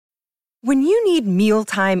When you need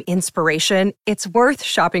mealtime inspiration, it's worth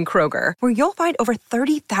shopping Kroger, where you'll find over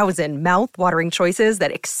 30,000 mouth-watering choices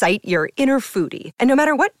that excite your inner foodie. And no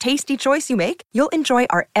matter what tasty choice you make, you'll enjoy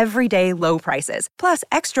our everyday low prices, plus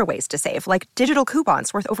extra ways to save, like digital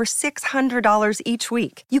coupons worth over $600 each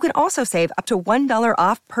week. You can also save up to $1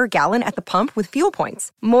 off per gallon at the pump with fuel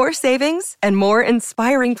points. More savings and more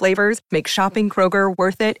inspiring flavors make shopping Kroger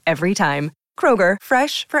worth it every time. Kroger,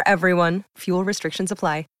 fresh for everyone. Fuel restrictions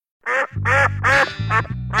apply.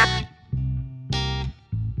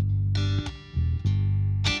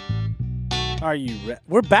 Are you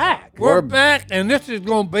We're back. We're back, and this is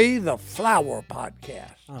going to be the Flower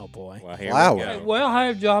Podcast. Oh, boy. Well, here Flower. we go. Well,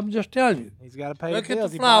 hey, I'm just telling you. He's got to pay Look the at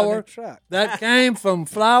bills. the He bought a new flower truck. that came from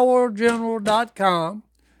flowergeneral.com.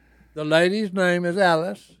 The lady's name is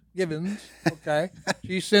Alice Gibbons, okay?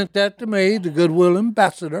 She sent that to me, the Goodwill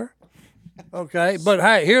Ambassador, okay? But,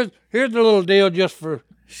 hey, here's the little deal just for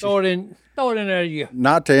throw it in there to you.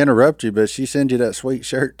 Not to interrupt you, but she sent you that sweet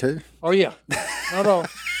shirt too. Oh, yeah. No.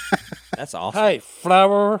 That's awesome. Hey,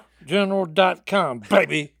 flowergeneral.com,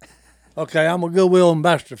 baby. Okay, I'm a Goodwill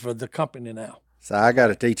Ambassador for the company now. So I got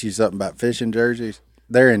to teach you something about fishing jerseys.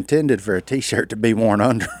 They're intended for a T-shirt to be worn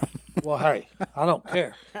under them. Well, hey, I don't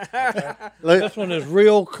care. Okay? Look, This one is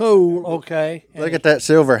real cool, okay? look at that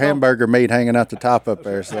silver hamburger meat hanging out the top up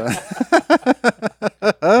there, son.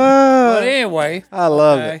 But anyway. I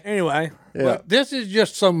love okay, it. Anyway. Yeah. But this is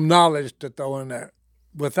just some knowledge to throw in there.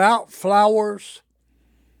 Without flowers,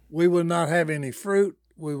 we would not have any fruit.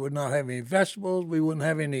 We would not have any vegetables. We wouldn't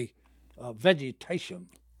have any vegetation,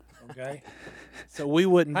 okay? So we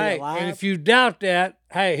wouldn't be Hey, alive? and if you doubt that,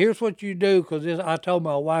 hey, here's what you do, because I told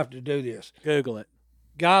my wife to do this. Google it.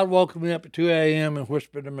 God woke me up at 2 a.m. and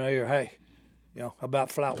whispered in my ear, hey,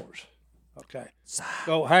 about flowers. Okay.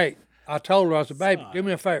 So, hey, I told her, I said, baby, do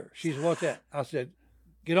me a favor. She said, what's that? I said,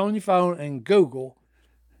 get on your phone and Google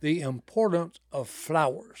the importance of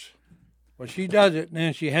flowers. Well, she does it, and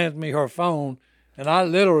then she hands me her phone, and I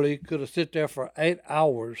literally could have sit there for 8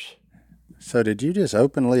 hours. So did you just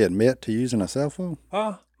openly admit to using a cell phone?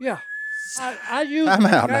 Yeah. I use I'm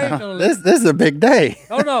them out now. occasionally. This is a big day.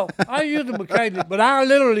 No, I use them occasionally, but I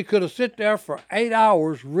literally could have sit there for 8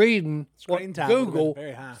 hours reading Screen what time would have been Google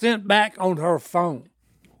very high. sent back on her phone.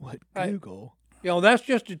 What Hey. Google? That's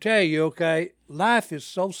just to tell you, okay, life is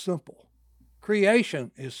so simple. Creation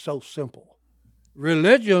is so simple.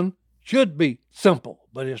 Religion should be simple,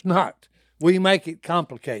 but it's not. We make it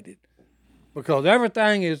complicated because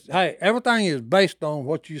everything is based on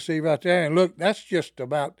what you see right there. And look, that's just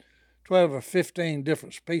about 12 or 15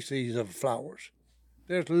 different species of flowers.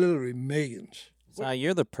 There's literally millions. So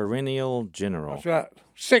you're the perennial general. That's right.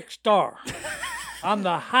 6-star. I'm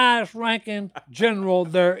the highest ranking general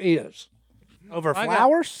there is. Over I got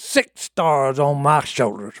flowers? 6 stars on my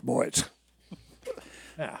shoulders, boys.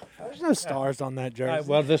 Yeah. There's no stars on that jersey. Right,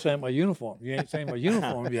 well, this ain't my uniform. You ain't seen my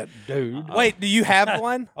uniform yet, dude. Wait, do you have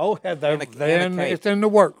one? Oh, cape. it's in the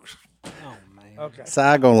works. Oh, man. Okay. Si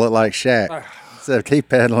gonna look like Shaq. So keep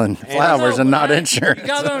peddling flowers and not insurance. You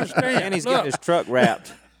gotta understand. And he's Look, getting his truck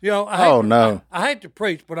wrapped. Oh, no. I hate to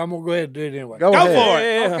preach, but I'm gonna go ahead and do it anyway. Go ahead. for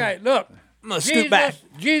it. Okay, look. I'm going to scoot back.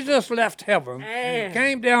 Jesus left heaven. He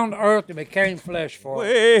came down to earth and became flesh for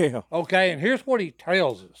us. Well, Okay, and here's what he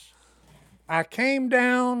tells us. I came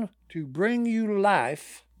down to bring you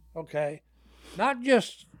life, okay? Not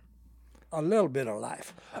just a little bit of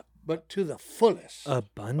life, but to the fullest,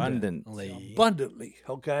 abundantly,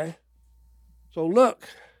 okay? So look,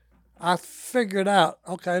 I figured out,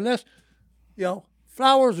 okay,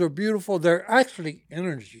 flowers are beautiful. They're actually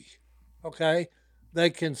energy, okay? They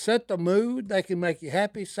can set the mood. They can make you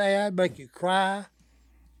happy, sad, make you cry.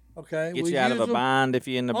 Okay. get we you out of use a them- bind if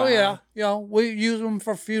you're in the Oh, bind. yeah. We use them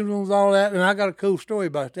for funerals, all that. And I got a cool story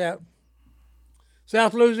about that.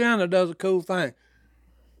 South Louisiana does a cool thing.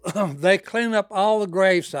 They clean up all the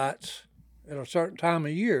grave sites at a certain time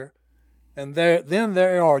of year. And then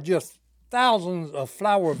there are just thousands of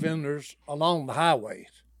flower vendors along the highways.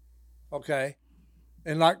 Okay.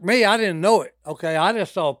 And like me, I didn't know it. Okay. I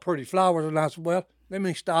just saw pretty flowers and I said, well, let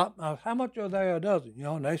me stop. How much are they a dozen?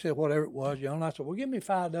 And they said whatever it was, and I said, well, give me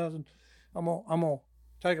 5 dozen. I'm gonna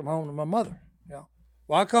take them home to my mother. Well,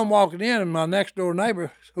 I come walking in, and my next door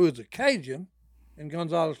neighbor, who is a Cajun in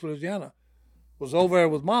Gonzales, Louisiana, was over there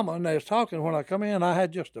with Mama, and they was talking. When I come in, I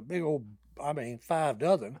had just a big old, 5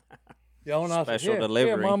 dozen. And I said, Special here,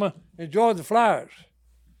 delivery. Mama, enjoy the flowers.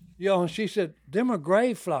 And she said, them are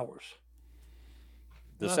grave flowers.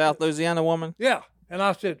 The South Louisiana woman? Yeah. And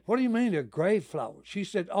I said, what do you mean they're grave flowers? She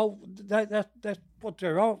said, oh, that's what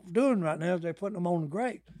they're all doing right now is they're putting them on the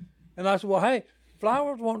grave. And I said, well, hey,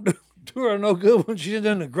 flowers won't to her no good when she's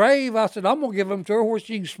in the grave. I said, I'm going to give them to her where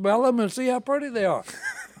she can smell them and see how pretty they are.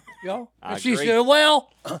 You know? I And she agree. said,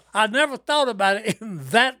 well, I never thought about it in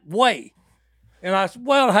that way. And I said,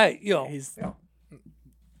 well, hey, you know.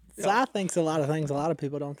 Si thinks a lot of things a lot of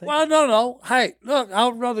people don't think. Well, no. Hey, look, I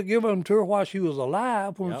would rather give them to her while she was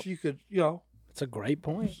alive when she could, you know, It's a great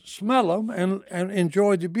point. smell them and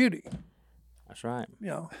enjoy the beauty, That's right. you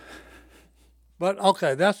know. But,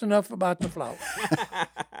 okay, that's enough about the flowers.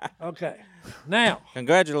 Okay. Now,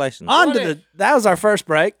 Congratulations. On to the. That was our first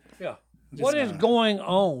break. yeah, what is going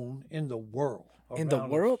on in the world? In the around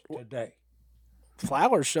us world? today?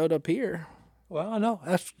 Flowers showed up here. Well, I know.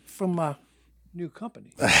 That's from my new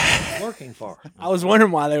company I'm working for. I was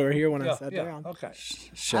wondering why they were here when I Yeah, sat yeah, down. okay.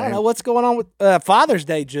 I don't know what's going on with Father's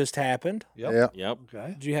Day just happened. Yep. Yep.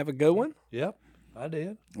 Okay. Did you have a good one? Yep, I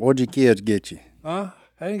did. What'd your kids get you?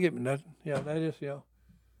 They didn't get me nothing. Yeah, they just, you know.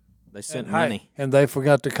 They sent Hey, money. and they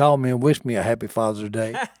forgot to call me and wish me a happy Father's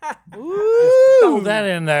Day. Throw that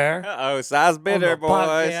in there. Oh, size on bitter, the boys.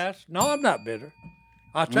 podcast. No, I'm not bitter.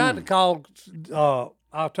 I tried to call.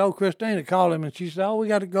 I told Christine to call him, and she said, "Oh, we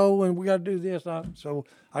got to go and we got to do this." So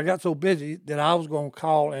I got so busy that I was going to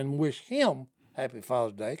call and wish him happy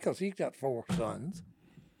Father's Day because he's got 4 sons.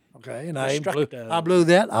 Okay, and I blew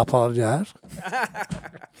that. I apologize.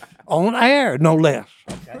 On air, no less.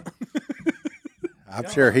 Okay. I'm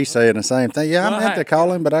sure he's saying the same thing. Yeah, I Well, meant hey. to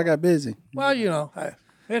call him, but I got busy. Well, you know, hey,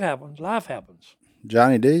 it happens. Life happens.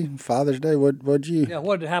 Johnny D, Father's Day, what'd you? Yeah,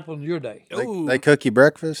 what happened your day? They cook you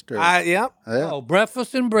breakfast? Or? Yep. yeah. Oh,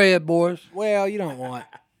 breakfast and bread, boys. Well, you don't want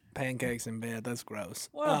pancakes in bed. That's gross.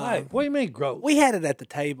 Well, hey, what do you mean gross? We had it at the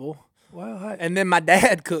table, Well, hey, and then my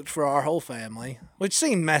dad cooked for our whole family, which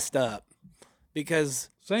seemed messed up because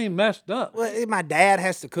seem messed up. my dad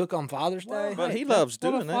has to cook on Father's Day. But he loves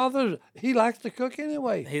Well, doing the it. father, he likes to cook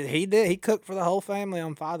anyway. He did. He cooked for the whole family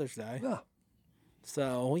on Father's Day. Yeah.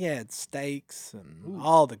 So we had steaks and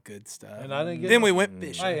all the good stuff. And I didn't get then no- we went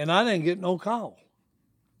fishing. Hey, and I didn't get no call.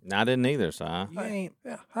 I didn't either, Si. You ain't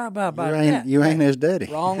Yeah, how about that? You ain't his daddy.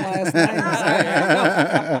 wrong last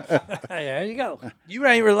name. Hey, there you go. You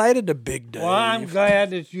ain't related to Big Dave. Well, I'm glad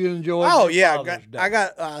that you enjoyed. Oh your yeah, Father's Day. I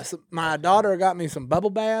got my daughter got me some bubble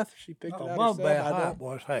bath. She picked it Oh, out bubble herself. bath, I hot don't-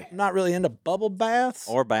 boys. Hey, I'm not really into bubble baths.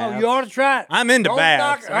 Or oh, baths. you ought to try it. I'm into Don't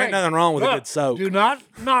baths. knock- There ain't hey, nothing wrong with a look, good soak. Do not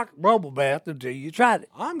knock bubble bath until you tried it.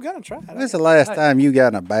 I'm gonna try it. When's the last time you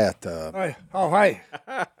got in a bathtub? Hey, hey,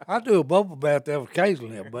 I do a bubble bath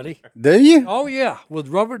occasionally, buddy. Do you? Oh yeah, with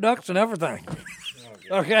rubber ducks and everything.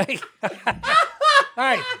 Okay.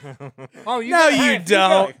 Hey. Oh, you No, gotta you have-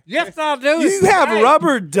 don't. Yes, I do. You have Hey,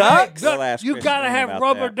 rubber ducks? We'll ask you gotta Christine have about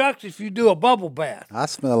rubber that. ducks if you do a bubble bath. I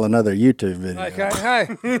smell another YouTube video. Okay.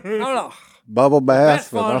 Hey. No. Bubble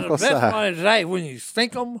Best bath with fun, Uncle the best Si. fun is hey, when you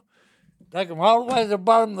sink them, take them all the way to the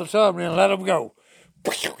bottom of the tub and then let them go.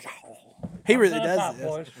 He really Top, does this.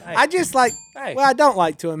 boys. Hey. I just like. Hey. Well, I don't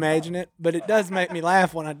like to imagine it, but it does make me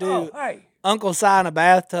laugh when I do. Oh, hey. Uncle Si in a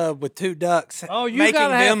bathtub with 2 ducks, Oh, you making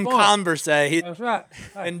gotta have them fun. conversate That's right.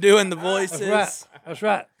 Hey. and doing the voices. That's right. That's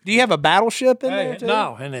right. Do you have a battleship in Hey, there too?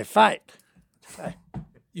 no, and they fight. Hey.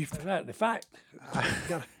 That's right. They fight.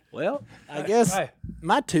 Well, I guess Hey.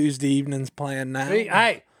 my Tuesday evening's planned now. See,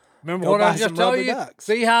 hey, remember Go what I buy just some told rubber you? ducks.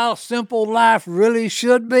 See how simple life really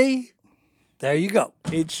should be? There you go.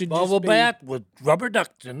 It should Bubble just be bath with rubber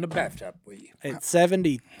ducks in the bathtub with you. at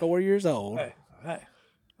 74 years old. Hey, hey.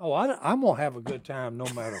 Oh, I'm going to have a good time no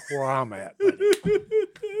matter where I'm at, buddy.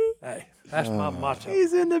 Hey, that's my motto.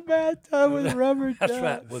 He's in the bathtub with rubber That's ducks.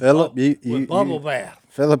 right. With Philip, with bubble bath.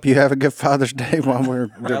 Philip, you have a good Father's Day while we're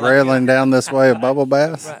derailing down this way of bubble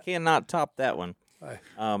baths. Cannot top that one. Hey.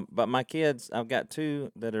 But my kids, I've got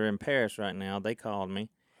 2 that are in Paris right now. They called me.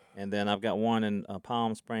 And then I've got one in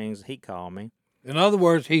Palm Springs. He called me. In other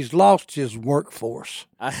words, he's lost his workforce.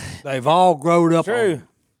 They've all grown up on True. him.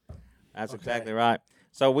 That's exactly right.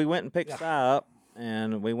 So we went and picked Si up,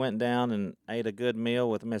 and we went down and ate a good meal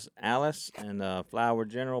with Miss Alice and Flower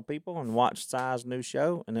General people and watched Si's new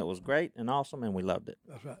show, and it was great and awesome, and we loved it.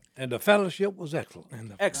 That's right. And the fellowship was excellent.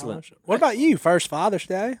 Excellent. What about you? First Father's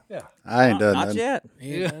Day? Yeah. I ain't done Not nothing.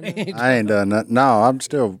 yet. I ain't done nothing. No,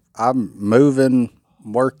 I'm moving,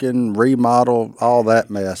 working, remodel, all that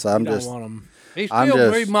mess. I'm Don't just, want 'em. He's I'm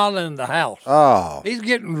still just- remodeling the house. oh, He's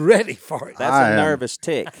getting ready for it. That's I a am. nervous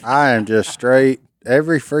tick. I am just straight.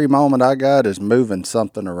 Every free moment I got is moving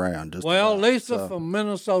something around. Just Well, about. Lisa So, from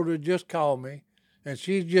Minnesota just called me, and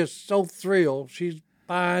she's just so thrilled. She's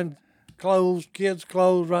buying clothes, kids'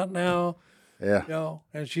 clothes right now, Yeah. You know,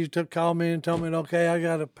 and she called me and told me, okay, I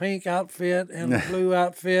got a pink outfit and a blue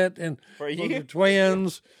outfit and for the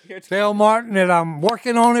twins. Tell Martin that I'm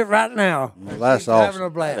working on it right now. Well, that's She's having awesome. a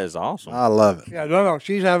blast. That is awesome. I love it. Yeah, no,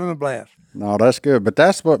 she's having a blast. No, that's good. But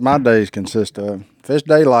that's what my days consist of. If it's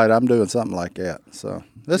daylight, I'm doing something like that. So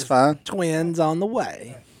that's fine. Twins on the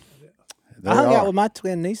way. They I hung out are. with my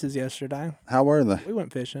twin nieces yesterday. How were they? We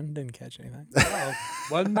went fishing, didn't catch anything.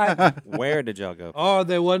 Wasn't bad. Where did y'all go? Or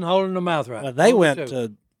they wasn't holding the mouth right. Well, they One went or two.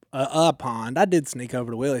 to a pond. I did sneak over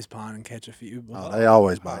to Willie's pond and catch a few. But, Oh, they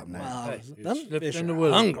always biting there. them Slipped fish in the are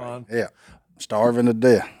woods hungry. pond. Yeah. Starving to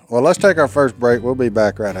death. Well, let's take our first break. We'll be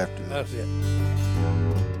back right after this. That's it.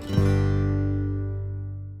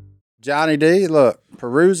 Johnny D, look,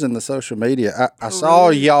 perusing the social media, I saw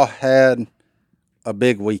y'all had a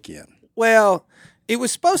big weekend. Well, it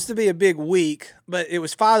was supposed to be a big week, but it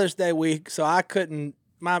was Father's Day week, so I couldn't.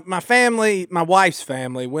 My family, my wife's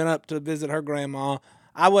family, went up to visit her grandma.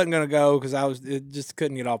 I wasn't gonna go because just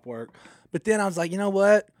couldn't get off work. But then I was like, you know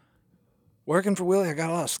what? Working for Willie, I got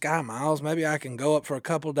a lot of sky miles. Maybe I can go up for a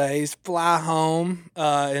couple days, fly home,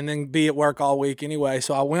 and then be at work all week anyway.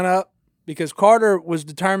 So I went up because Carter was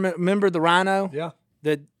determined. Remember the rhino? Yeah.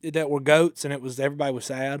 That were goats, and everybody was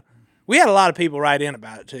sad. We had a lot of people write in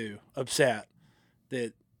about it too, upset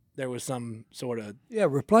that there was some sort of Yeah,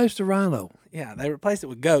 replace the rhino. they replaced it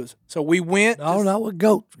with goats. So we went No, not with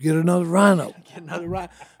goats. Get another rhino. get another rhino,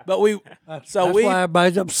 but we That's we why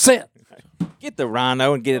everybody's upset. Get the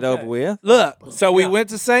rhino and get it over with. look. So we went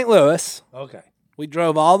to St. Louis. Okay. We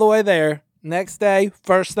drove all the way there. Next day,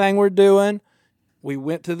 first thing we're doing, we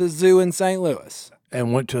went to the zoo in St. Louis.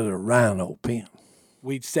 And went to the rhino pen.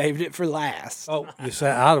 We saved it for last. Oh, you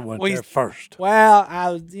said I'd have went there first. Well,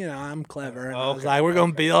 I'm clever. And I was like, we're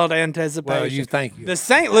going to build anticipation. Well, you think you. The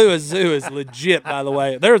St. Louis Zoo is legit, by the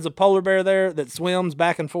way. There's a polar bear there that swims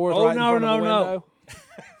back and forth Oh, right in no, front of the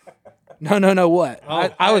no, window. No, what? Oh,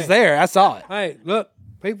 I was hey. there. I saw it. Hey, look,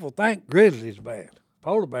 people think grizzly's bad.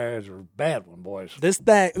 Polar bears are a bad one, boys. This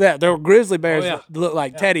thing, there were grizzly bears Oh, yeah. that looked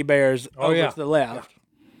like teddy bears over yeah. to the left.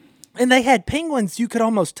 And they had penguins you could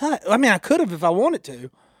almost touch. I mean, I could have if I wanted to.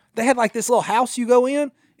 They had like this little house you go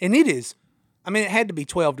in, and it had to be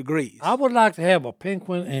 12 degrees. I would like to have a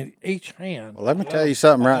penguin in each hand. Well, let me tell you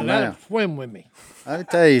something right And let now. him swim with me. Let me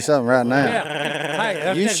tell you something right now. Hey,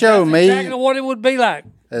 that's You show me- exactly what it would be like.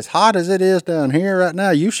 As hot as it is down here right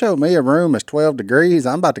now, you show me a room that's 12 degrees,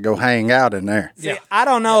 I'm about to go hang out in there. See, I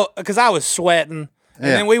don't know, because I was sweating. And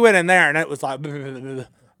Yeah. then we went in there, and it was like,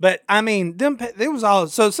 but I mean, it was all.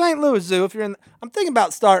 So St. Louis Zoo, if you're in, I'm thinking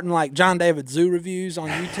about starting like John David Zoo reviews on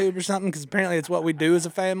YouTube or something, because apparently it's what we do as a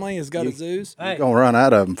family is go to zoos. Hey, You're going to run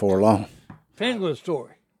out of them for long. penguin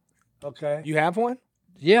story. Okay. You have one?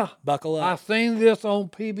 Yeah. Buckle I up. seen this on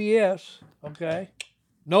PBS. Okay.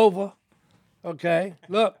 Nova. Okay.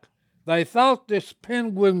 Look, they thought this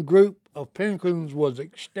penguin group of penguins was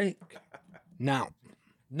extinct. No,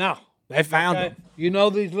 No. they found Okay. them. You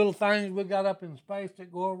know these little things we got up in space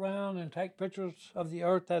that go around and take pictures of the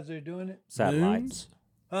Earth as they're doing it? Satellites.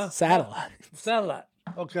 Huh? Satellite. Satellite.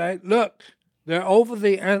 Okay. Look, they're over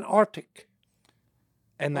the Antarctic.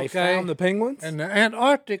 And they Okay. found the penguins? And the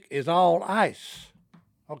Antarctic is all ice.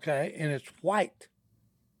 Okay, and it's white.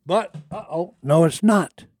 But no, it's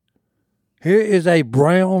not. Here is a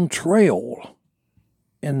brown trail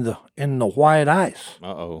in the white ice.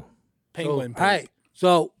 Uh-oh. Penguin. So, hey,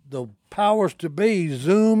 so the powers to be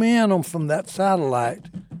zoom in on from that satellite,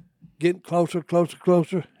 getting closer, closer,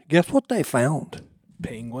 closer. Guess what they found?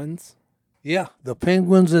 penguins. Yeah, the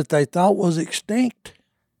penguins that they thought was extinct.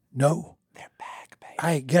 No. They're back, baby.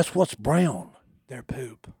 Hey, guess what's brown? They're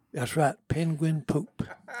poop. That's right, penguin poop.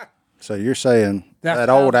 So you're saying That's that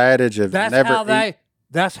how- old adage of That's never how eat. they.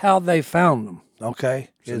 That's how they found them. Okay,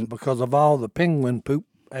 is because of all the penguin poop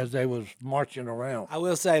as they was marching around. I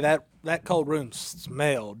will say that cold room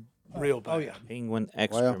smelled real bad. Oh yeah. Penguin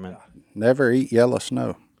excrement. Never eat yellow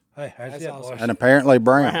snow. Hey, that's it, awesome. boys. And apparently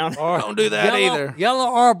brown. Don't do that yellow, either. Yellow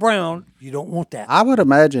or brown, you don't want that. I would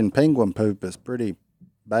imagine penguin poop is pretty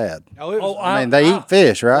bad. Oh, it was, I mean, they eat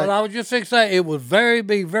fish, right? Well, I was just fixing to say it would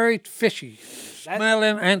be very fishy,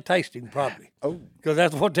 smelling and tasting probably. Oh. Because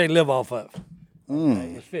that's what they live off of.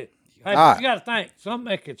 Okay, it's fish. Hey, Ah. but you got to think,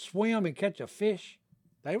 something that could swim and catch a fish,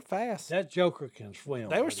 they were fast. that joker can swim.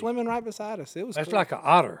 They were buddy. swimming right beside us. It was That's cool. like an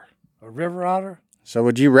otter, a river otter. So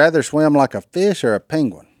would you rather swim like a fish or a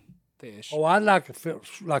penguin? fish. Oh, I'd like to feel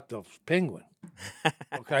like the penguin.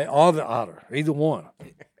 Okay, or the otter, either one.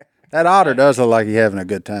 That otter does look like he's having a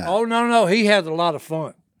good time. Oh no, he has a lot of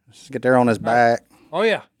fun. Just get there on his back. Oh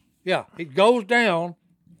yeah, yeah. He goes down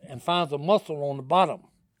and finds a mussel on the bottom.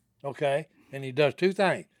 Okay, and he does two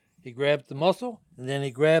things. He grabs the mussel, and then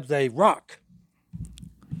he grabs a rock.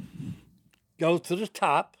 Goes to the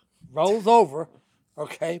top, rolls over,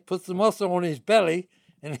 okay, puts the mussel on his belly,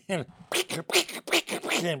 and then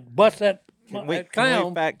and busts that Can we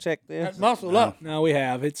clown, fact check that this? mussel up. No, we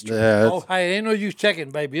have. It's true. Yeah, Oh, hey, ain't no use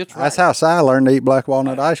checking, baby. It's right. that's how Si learned to eat black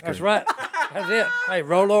walnut ice cream. That's right. That's it. Hey,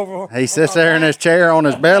 roll over. He sits there in his chair on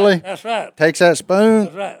his belly, That's right. takes that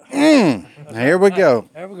spoon. That's right. Here we go.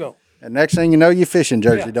 There we go. And next thing you know, your fishing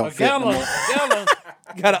jersey A don't fit. no gallon, more. a gallon.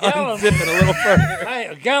 Got to Gallon. unzip it a little further. Hey,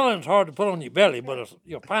 a gallon's hard to put on your belly, but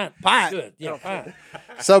your pint. Pint. Good. Yeah, pint.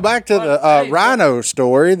 So back to the Hey, rhino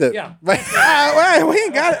story. That Yeah. Wait, we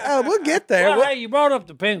ain't got. We'll get there. Well, hey, you brought up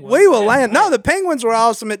the penguin. We will Yeah. land. No, the penguins were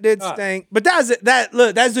awesome. It did stink, but that's it.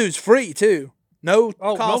 Look, that zoo's free too. No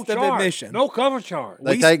Oh, cost no of charge. admission. No cover charge.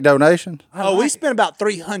 they take donations. Oh, we spent about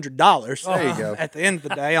 $300. There you go. At the end of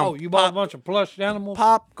the day, on Oh, you bought a bunch of plush animals?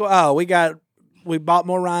 pop. Oh, we bought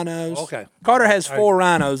more rhinos. Okay. Carter has 4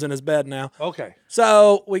 rhinos in his bed now. Okay.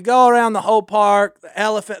 So we go around the whole park. The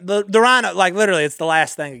elephant, the rhino, like literally, it's the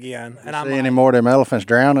last thing again. And I'm See like, any more of them elephants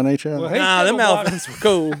drowning each other? Well, he nah, them should've elephants were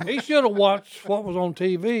cool. He should have watched what was on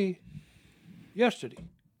TV yesterday.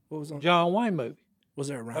 What was on? John Wayne movie. Was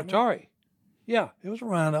there a rhino? Atari. Yeah, it was a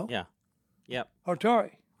rhino. Yeah. Yep.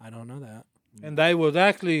 Atari. I don't know that. And they was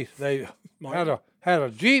actually they had a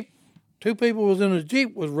Jeep. 2 people was in a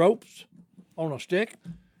Jeep with ropes on a stick,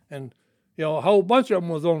 and a whole bunch of them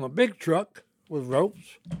was on a big truck with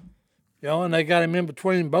ropes. And they got him in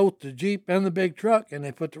between both the Jeep and the big truck, and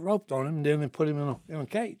they put the ropes on him, and then they put him in a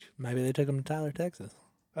cage. Maybe they took him to Tyler, Texas.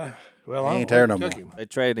 Well, He I ain't don't know there what no took They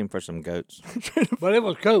traded him for some goats. him. But it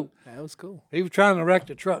was cool. That was cool. He was trying to wreck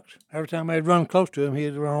the trucks. Every time they'd run close to him,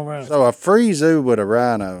 he'd run over. So a free zoo with a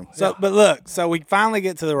rhino. So, but look, so we finally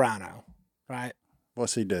get to the rhino, right?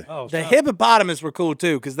 What's he do? Oh, The so- hippopotamus were cool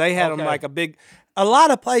too because they had them Okay. like a big. A lot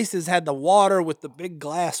of places had the water with the big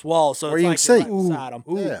glass wall, so Where it's you like can you're see. right beside 'em.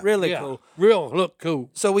 Yeah. Really yeah, cool. real look cool.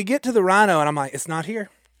 So we get to the rhino, and I'm like, it's not here.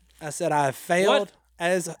 I said I have failed What?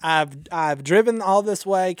 as I've driven all this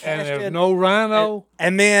way, And cashed there's it, no rhino.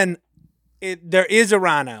 and then there is a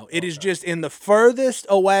rhino. It is just in the furthest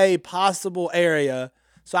away possible area.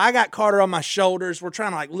 So I got Carter on my shoulders. We're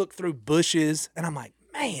trying to like look through bushes, and I'm like,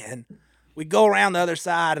 man. We go around the other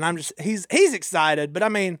side, and I'm just he's excited, but I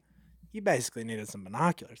mean, you basically needed some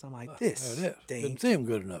binoculars. I'm like, this There it is. Didn't stinks. see him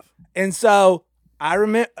good enough. And so I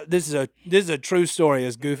remember this is a true story,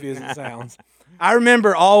 as goofy as it sounds. I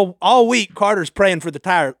remember all week Carter's praying for the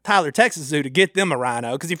Tyler, Texas Zoo to get them a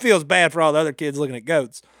rhino because he feels bad for all the other kids looking at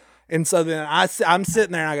goats. And so then I'm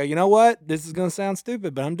sitting there and I go, you know what? This is gonna sound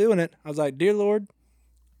stupid, but I'm doing it. I was like, dear Lord,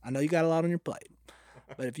 I know you got a lot on your plate,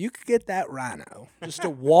 but if you could get that rhino just to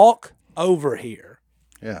walk over here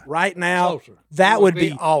Yeah. right now, Closer. that It would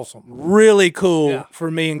be awesome. really cool Yeah.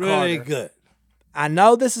 for me and Really Carter. good. I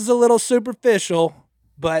know this is a little superficial,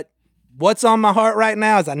 but what's on my heart right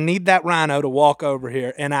now is I need that rhino to walk over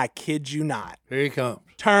here, and I kid you not. Here he comes.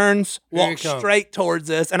 Turns, Here he walks comes. straight towards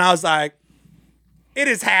us, and I was like, it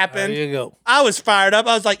has There happened. you go. I was fired up.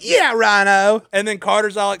 I was like, yeah, rhino. And then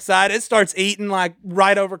Carter's all excited. It starts eating like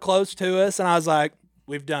right over close to us, and I was like,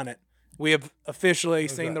 we've done it. We have officially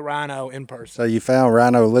seen the rhino in person. So you found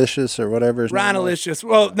Rhinolicious or whatever his name was? Rhinolicious.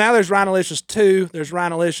 Well, now there's Rhinolicious 2, there's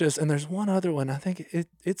Rhinolicious, and there's one other one. I think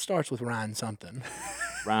it starts with Rhine something.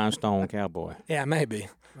 Rhinestone Cowboy. Yeah, maybe.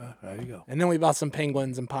 There you go. And then we bought some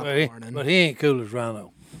penguins and popcorn. But he ain't cool as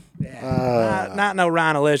Rhino. Not no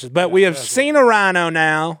Rhinolicious. But we have seen a rhino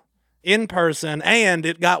now in person, and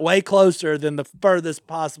it got way closer than the furthest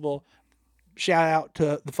possible. Shout out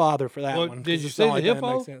to the father for that Well, one. did 'cause you it's see only the thing that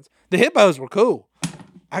hippo? makes sense. The hippos were cool.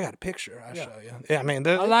 I got a picture. I'll show you. Yeah, I mean,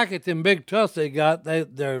 I like it. Them big tusks they got.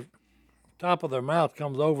 Their top of their mouth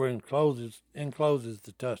comes over and encloses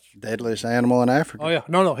the tusk. Deadliest animal in Africa. Oh yeah,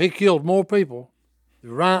 no, he killed more people. The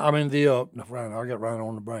rhino, the rhino. I got rhino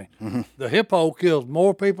on the brain. Mm-hmm. The hippo kills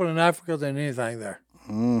more people in Africa than anything there.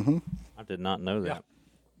 I did not know that.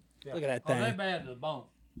 look at that Oh, they thing. bad to the bone.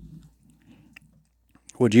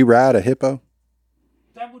 Would you ride a hippo?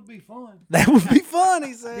 That would be fun. That would be fun,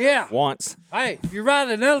 he said. Yeah. Once. Hey, if you ride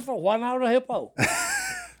an elephant, why not a hippo?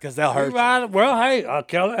 Because they'll You hurt you. ride, well, hey, I'll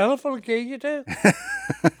kill an elephant will kill you too.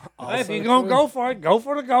 Hey, if you're gonna go for it, go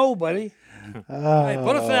for the goal, buddy. Hey,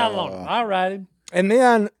 put a saddle on him. I'll ride him. And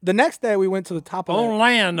then the next day we went to the top of On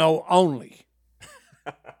land, though, only.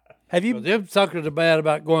 Have you But them suckers are bad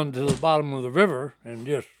about going to the bottom of the river and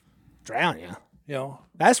just, drowned you?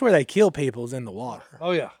 That's where they kill people is in the water.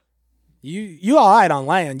 oh yeah. You all right on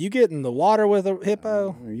land. You get in the water with a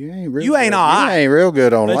hippo, You ain't real You ain't good. all You right. ain't real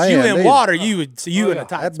good on but land. you in either. water, you would see you in yeah. a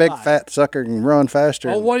tight That big spot. fat sucker can run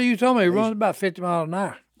faster. Oh, what are you telling me? He runs about 50 miles an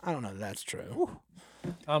hour. I don't know if that's true.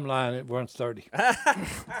 I'm lying. It runs 30.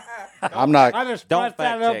 I'm not. I just Don't split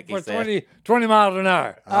that fact up check, he for said. 20 miles an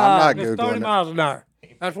hour. I'm not It's 30 Googling it. miles an hour.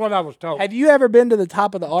 That's what I was told. Have you ever been to the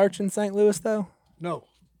top of the arch in St. Louis, though? No.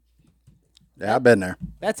 Yeah, I've been there.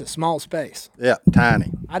 That's a small space. Yeah,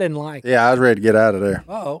 tiny. I didn't like it. Yeah, I was ready to get out of there.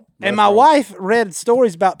 Uh-oh. And my wife read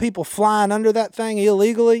stories about people flying under that thing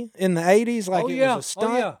illegally in the 80s like Oh, it yeah. was a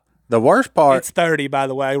stunt. Oh, yeah. The worst part, It's 30, by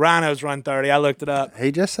the way. Rhinos run 30. I looked it up.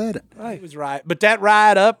 he just said it. He was right. But that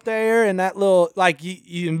ride up there and that little, like, you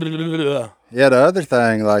Yeah, the other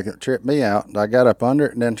thing, like, it tripped me out. I got up under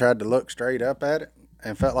it and then tried to look straight up at it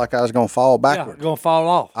and felt like I was going to fall Yeah, backwards. going to fall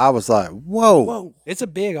off. I was like, whoa, it's a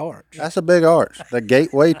big arch. that's a big arch. The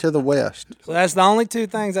gateway to the west. So that's the only two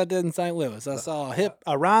things I did in St. Louis. I saw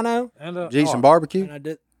a rhino, And a Did you eat some arch. barbecue? and I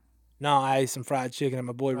did. No, I ate some fried chicken at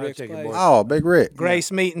my boy Rick's chicken, place. boy. Oh, Big Rick.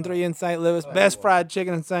 Grace Meat and 3 in St. Louis. Best fried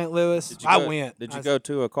chicken in St. Louis. I went. Did you go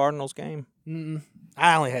to a Cardinals game?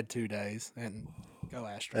 I only had 2 days. And go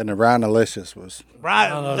Astros. And the Rhinolicious was.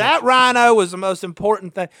 That rhino was the most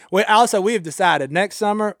important thing. We have decided next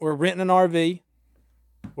summer we're renting an RV.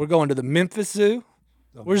 We're going to the Memphis Zoo.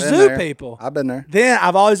 We're Been zoo there. people. I've been there. Then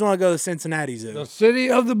I've always wanted to go to the Cincinnati Zoo The city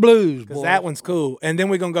of the blues, because boy. that one's cool. And then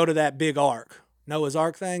we're gonna go to that big Ark, Noah's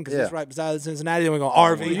Ark thing, because it's Yeah. right beside the Cincinnati. Then we're going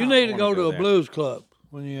RV. Well, you need to wanna go to go a there. blues club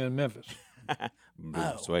when you're in Memphis.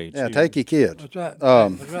 Suede Yeah, shoes. take your kids. That's right.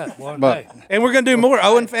 Um, That's right. Well, but- hey, And we're gonna do more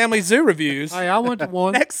Owen Family Zoo reviews hey, I went to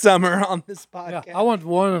one. next summer on this Yeah, podcast. I went to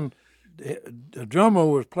one, and the drummer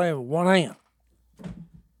was playing with one hand.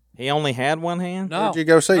 He only had one hand? No, Who'd you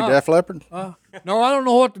go see? no. Def Leppard? No, I don't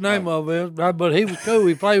know what the name of it is, but he was cool.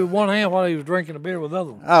 He played with one hand while he was drinking a beer with the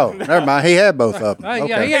other one. Oh, never mind. He had both of them. Hey,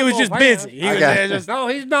 yeah, Okay. he had He was both just hands. busy. He was got just No,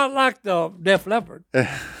 he's not like the Def Leppard. Hey,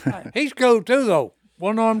 he's cool too, though.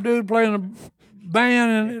 One of them dude playing a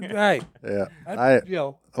band, and hey, Yeah. that's, you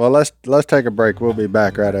know, Well, let's take a break. We'll be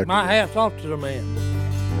back right after. my this. hat's off to the man.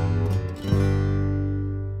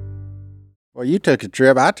 Well, you took a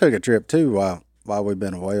trip. I took a trip too while we've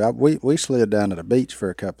been away. We slid down to the beach for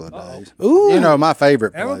a couple of days. Ooh. You know, my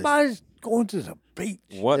favorite place, Everybody's going to the beach.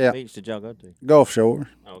 What Yeah. beach did y'all go to? Gulf Shore,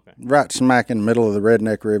 Oh, okay. right smack in the middle of the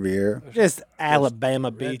Redneck Riviera. just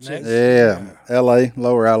Alabama beaches. Yeah, L.A.,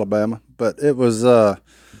 Lower Alabama. But it was it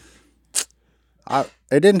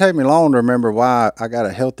didn't take me long to remember why I got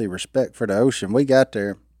a healthy respect for the ocean. We got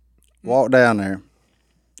there, walked down there.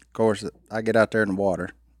 Of course, I get out there in the water,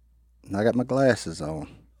 and I got my glasses on,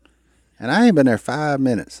 and I ain't been there 5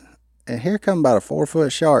 minutes, and here come about a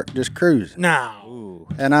 4-foot shark just cruising, No.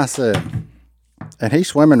 and I said, and he's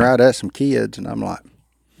swimming right at some kids, and I'm like,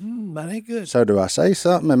 That ain't good. so do I say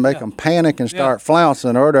something and make them panic and start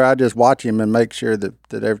flouncing, or do I just watch him and make sure that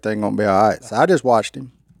everything gonna be all right? So I just watched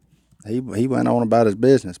him. He went on about his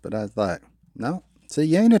business, but I was like, no. See,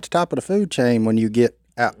 you ain't at the top of the food chain when you get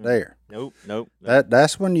out there. Nope.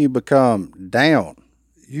 That's when you become down.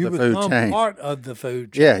 You the food become chain. part of the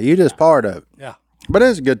food chain. Yeah, you just part of it. Yeah. But it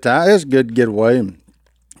was a good time. It was good to get away and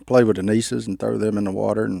play with the nieces and throw them in the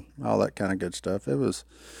water and all that kind of good stuff. It was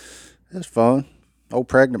fun. Old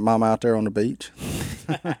pregnant mom out there on the beach.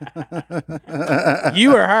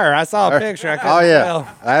 You or her? I saw a picture. I couldn't Oh yeah, tell.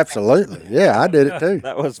 absolutely. Yeah, I did it too.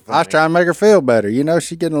 That was funny. I was trying to make her feel better. You know,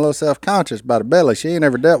 she's getting a little self-conscious about her belly. She ain't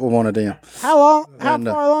ever dealt with one of them. How long? How And,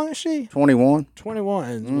 far along is she? 21.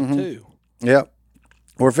 21 Mm-hmm. with 2. Yep.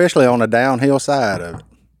 We're officially on the downhill side of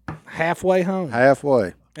it. Halfway home.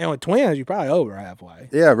 Halfway. And with twins, you're probably over halfway.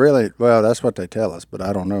 Yeah, really. Well, that's what they tell us, but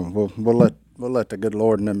I don't know. We'll let the good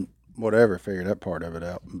Lord and them whatever figure that part of it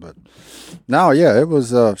out. But no, yeah, it was.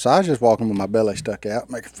 So I was just walking with my belly stuck out,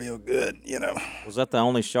 make it feel good, you know. Was that the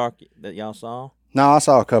only shark that y'all saw? No, I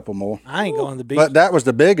saw a couple more, I ain't going to the beach. but that was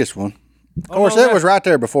the biggest one. Of course, no, it was right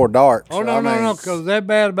there before dark. Oh, so, no, I mean, no, because they're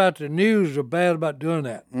bad about the news are bad about doing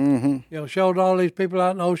that. Mm-hmm. You know, showed all these people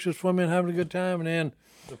out in the ocean swimming, having a good time, and then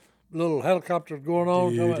the little helicopters going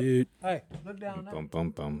on. Dude. Hey, look down there. Bum,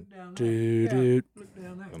 bum, bum. Dude.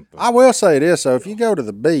 I will say this: so if you go to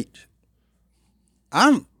the beach,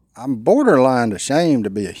 I'm borderline ashamed to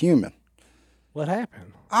be a human. What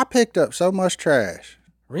happened? I picked up so much trash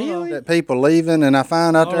Really? that people leaving, and I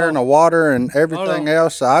found out there in the water and everything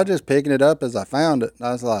else. So I just picking it up as I found it. And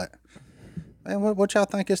I was like, man, what y'all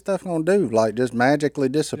think this stuff gonna do? Like just magically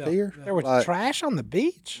disappear? There was Like, trash on the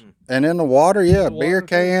beach? and in the water, yeah, beer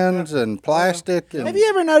cans and plastic. And, Have you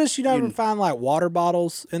ever noticed you don't even find like water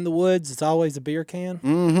bottles in the woods? It's always a beer can.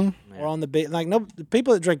 Mm-hmm. Or on the beach. Like, no, the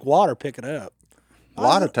people that drink water pick it up. A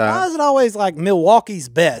lot of Why times. is it always like Milwaukee's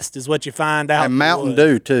best is what you find out? And in the Mountain woods?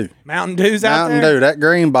 Dew, too. Mountain Dew's out Mountain there? Dew, that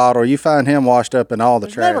green bottle, you find him washed up in all the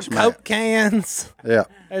There's never trash, Coke man. cans. Yeah.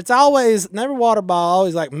 It's always, never water bottle,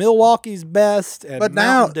 always like Milwaukee's best and But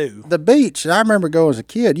now, Mountain Dew. the beach, I remember going as a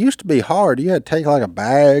kid, used to be hard. You had to take like a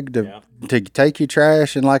bag to take your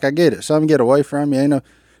trash, and like I get it, some get away from you. You know,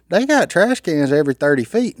 they got trash cans every 30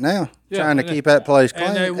 feet now, Yeah, trying to and keep that place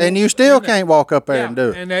and they clean, won't- and you still and they- can't walk up there and do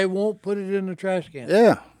it. And they won't put it in the trash can.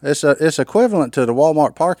 Yeah, it's equivalent to the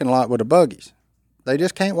Walmart parking lot with the buggies. They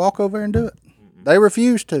just can't walk over there and do it. They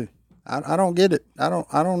refuse to. I don't get it. I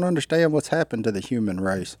don't understand what's happened to the human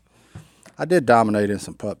race. I did dominate in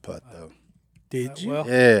some putt-putt though. Did you? Well,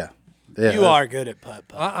 Yeah. You are good at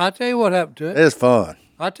putt-putt. I tell you what happened to it. It's fun.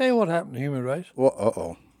 I tell you what happened to human race. Well,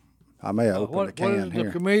 uh-oh. I may open the What can is the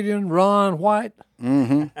here. comedian Ron White?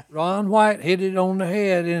 Mm-hmm. Ron White hit it on the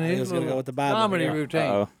head in was his gonna little go with the Bible comedy here. routine.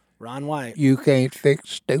 Oh, Ron White. You can't fix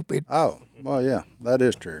stupid. Oh, well, yeah, that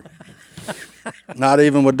is true. Not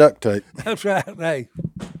even with duct tape That's right. Hey,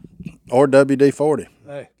 or WD-40.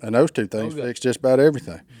 hey. And those two things Okay. fix just about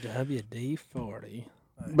everything. WD-40.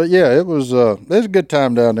 But yeah, it was a good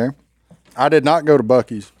time down there. I did not go to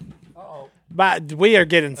Buc-ee's. But we are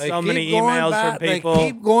getting They so keep many going emails by- from people.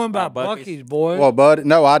 They keep going by About Buc-ee's. Buc-ee's, boys. Well, bud,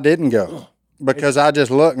 no, I didn't go because I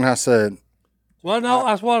just looked and I said, Well, no,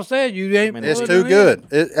 that's what I said. You ain't. it's put too it in. good.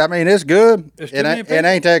 It's good. It's It too many ain't, it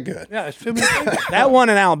ain't that good. Yeah, it's too many people. That one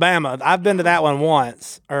in Alabama, I've been to that one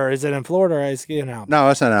once. Or is it in Florida or is it in Alabama? No,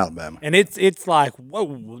 it's in Alabama. And it's like,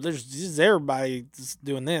 whoa, there's just everybody just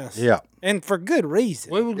doing this. Yeah. And for good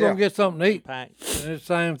reason. We was gonna get something to eat, packed. and it's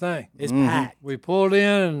the same thing. It's packed. We pulled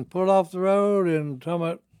in and pulled off the road, and talking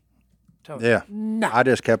about. Yeah. I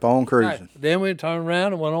just kept on Right. cruising. Then we turned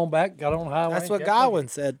around and went on back, got on the highway. That's and what kept Godwin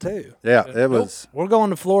said too. Yeah, it was. We're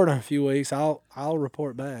going to Florida in a few weeks. I'll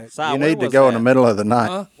report back. Si, You where need to was go in that? the middle of the night.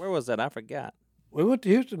 Huh? Where was that? I forgot. We went to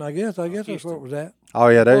Houston, I guess. I guess that's where it was at. Oh,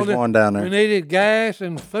 yeah, there's Pulled in- one down We there. needed gas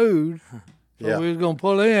and food, so Yeah. we was gonna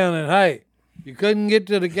pull in, and hey, you couldn't get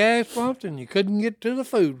to the gas pumps, and you couldn't get to the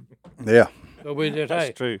food. Yeah. So we just That's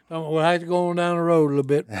hey, true. we'll have to go on down the road a little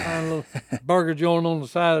bit, find a little burger joint on the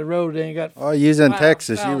side of the road. Then you got Oh, you was in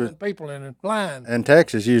Texas. You 5,000 was people in it blind. in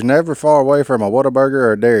Texas. You was never far away from a Whataburger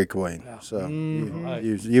or a Dairy Queen. So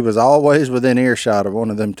you was always within earshot of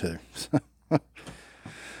one of them two.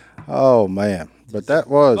 Oh man, but that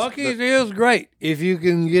was Buc-ee's is great if you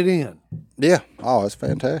can get in. yeah. Oh, it's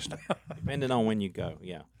fantastic. Depending on when you go.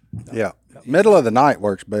 Yeah. Yeah, middle of the night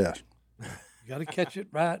works best. You got to catch it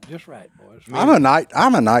right, just right, boys. I'm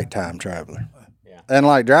a nighttime traveler. Yeah. And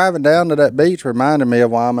like driving down to that beach reminded me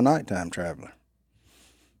of why I'm a nighttime traveler.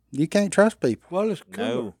 You can't trust people. Well, it's cooler.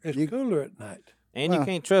 No. It's cooler at night. And you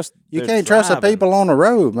can't trust. You their can't trust the driving. people on the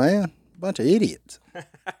road, man. Bunch of idiots.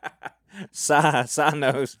 Si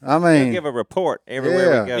knows. I He'll mean, give a report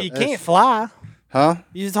everywhere Yeah. we go. You can't fly. huh?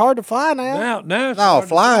 It's hard to fly now. Now it's No, hard to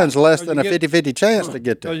flying's fly, less 'cause than you a get- 50-50 chance to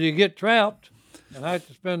get So there. you get trapped and have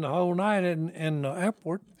to spend the whole night in the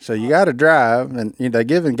airport. So you got to drive, and they're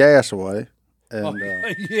giving gas away. And,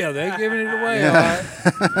 Yeah, they're giving it away. All right.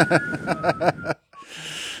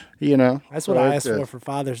 That's what so I it's asked a for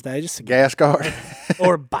Father's Day, just a gas card.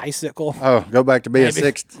 or a bicycle. Oh, go back to being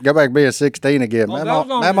Maybe. Go back to being 16 again. that Mama,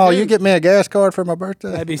 was on Mama, the you news. get me a gas card for my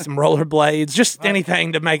birthday? Maybe some rollerblades, just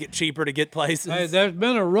anything to make it cheaper to get places. Hey, there's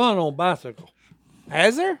been a run on bicycles.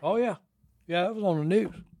 Has there? Oh yeah, yeah, it was on the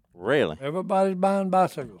news. Really? Everybody's buying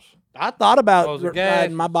bicycles. I thought about Because the gas,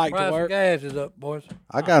 riding my bike price to of work. gas is up, boys.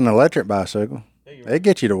 I got an electric bicycle. They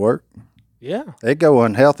get you to work. Yeah. They go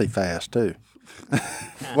unhealthy fast too.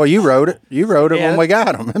 Well, you rode it. You rode it Yeah. when we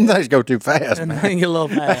got them. Them things go too fast, And man. then get a little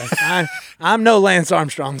fast. I'm no Lance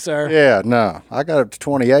Armstrong, sir. Yeah, no. I got up to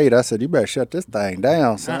 28. I said, you better shut this thing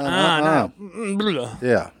down, son. No. Blah.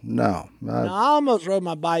 Yeah, no. I almost rode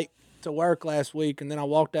my bike to work last week, and then I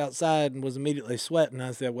walked outside and was immediately sweating.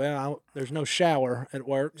 I said, well, there's no shower at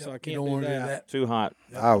work, so I You can't don't do want to do that. that. Too hot.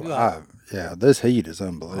 Yeah, this heat is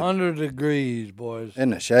unbelievable. 100 degrees, boys,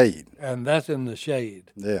 In the shade. and that's in the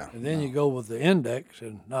shade. Yeah. And then you go with the index,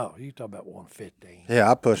 and no, you talk about 115. Yeah,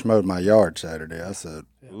 I push mowed my yard Saturday. I said,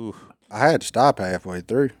 Ooh. I had to stop halfway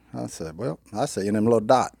through. I said, well, I see them little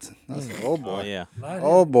dots. I said, oh Oh boy. yeah.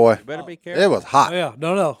 Oh boy. Better be careful. It was hot. Oh, yeah,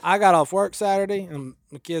 no. I got off work Saturday, and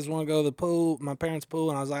the kids want to go to the pool, my parents' pool,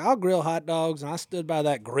 and I was like, I'll grill hot dogs. And I stood by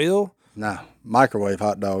that grill. Nah, microwave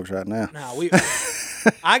hot dogs right now. Now, we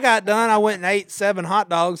I got done. I went and ate 7 hot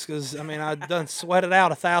dogs because I'd done sweated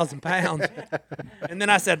out 1,000 pounds. And then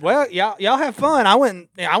I said, "Well, y'all have fun." I went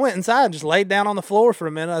inside and just laid down on the floor for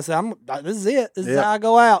a minute. I said, "This is it. This is how I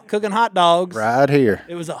go out cooking hot dogs." Right here.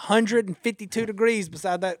 It was 152 degrees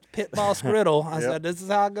beside that pit boss griddle. I said, "This is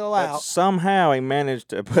how I go out." Somehow he managed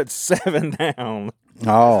to put 7 down.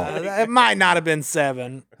 Oh, It might not have been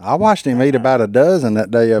 7. I watched him eat about a dozen that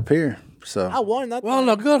day up here. So I won that. Well,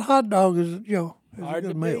 a good hot dog is, is Hard a to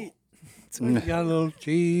good meal. beat. You got a little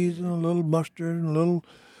cheese and a little mustard and a little,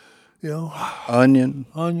 onion,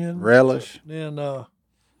 onion. relish. Then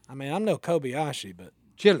I'm no Kobayashi, but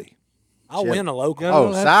chili. I'll win a local. Yeah.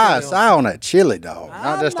 Oh, Don't have Si on that chili dog, not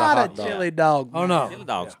I'm just not a hot a dog. chili dog. Oh, no. Chili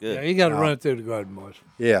dog's good. Yeah, you got to run it through the garden, boys.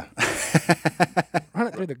 Yeah. Run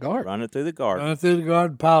it through the garden. Run it through the garden. Run it through the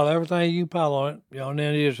garden, pile everything you can pile on it. And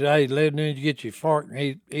then you just, then you get your fork and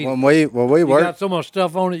eat. when we You worked got so much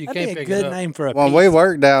stuff on it, you That'd can't be a pick good it up. name for a when pizza. we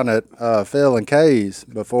worked down at Phil and Kay's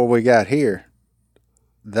before we got here,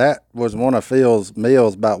 that was one of Phil's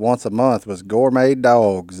meals about once a month was gourmet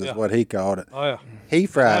dogs is what he called it. Oh, yeah. He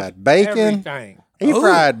fried bacon. Everything. He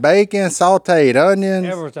fried bacon, sauteed onions.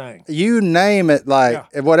 Everything. You name it,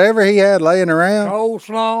 whatever he had laying around.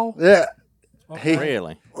 Coleslaw. Yeah. He,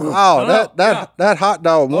 Really? oh, that hot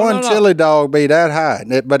dog, one no. chili dog be that high,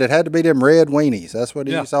 but it had to be them red weenies. That's what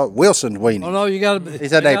he saw. Wilson's weenies. Oh, no, you got to. He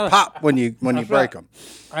said they pop when you break right. them.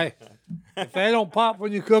 Hey, if they don't pop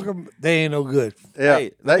when you cook them, they ain't no good. Yeah,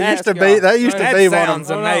 Hey, that ask used to be y'all. that used to That be one sounds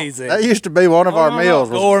of amazing. that used to be one of our meals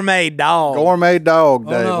was Gourmet dog. gourmet dog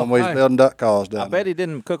day no, when we was hey. building duck calls I down bet he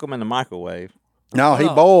didn't cook them in the microwave. there. No, he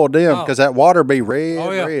no. boiled them No. because that water be red,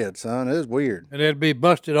 Oh, yeah. red, son. It was weird. And they'd be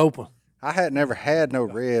busted open. I had never had no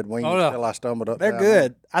red weenies Oh, no. until I stumbled up. They're down there.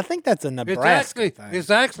 good. I think that's a Nebraska thing. It's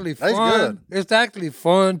actually That's fun. good. It's actually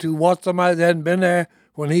fun to watch somebody that hadn't been there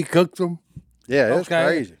when he cooks them. Yeah, it's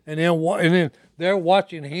crazy. And then they're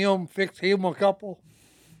watching him fix him a couple,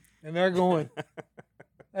 and they're going,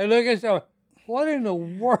 they look at each what in the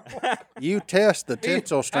world? You test the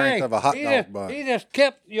tensile strength Hey, of a hot he dog just, bun. He just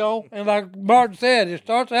kept, and like Martin said, it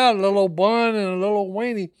starts out a little old bun and a little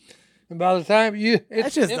weenie, and by the time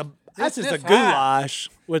That's just a it's a this high. goulash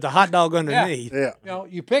with a hot dog underneath. Yeah.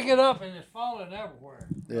 You pick it up and it's falling everywhere.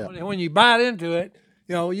 Yeah. When you bite into it,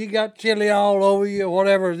 you got chili all over you,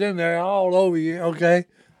 whatever's in there, all over you. Okay.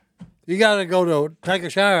 You got to go to take a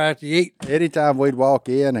shower after you eat. Anytime we'd walk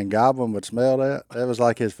in and Goblin would smell that was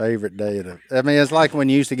like his favorite day. It's like when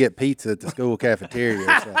you used to get pizza at the school cafeteria.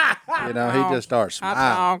 Or something. He just starts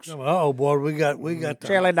smiling. Oh boy, we got the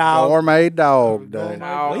Chili dog. Gourmet dog day.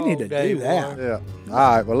 We need to do that. Yeah. All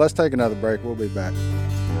right. Well, let's take another break. We'll be back.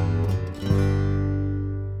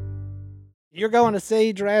 You're going to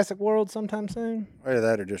see Jurassic World sometime soon? Either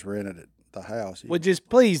that or just rent it at the house. Well, just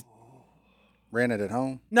please, Rent it at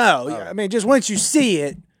home. no. Just once you see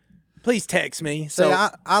it, please text me so See,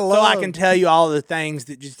 I so love. I can tell you all the things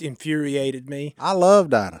that just infuriated me. I love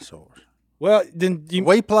dinosaurs. Well, then you.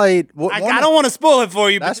 We played. I don't want to spoil it for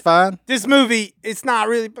you, That's but fine. this movie, it's not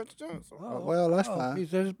really. Well, that's He fine.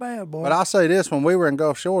 says it's bad, boy. But I'll say this: when we were in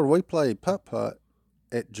Gulf Shores, we played putt-putt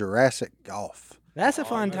at Jurassic Golf. That's a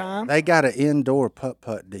fun time. They got an indoor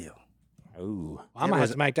putt-putt deal. Ooh. I might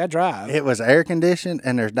have to make that drive. It was air conditioned,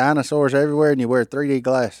 and there's dinosaurs everywhere, and you wear 3D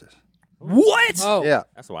glasses. What? oh, Yeah,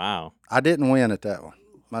 That's wow. I didn't win at that one.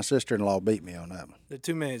 My sister-in-law beat me on that one.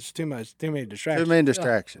 Too many Too distractions. many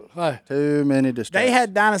distractions. hey, Too many distractions. They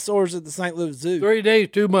had dinosaurs at the St. Louis Zoo. 3 days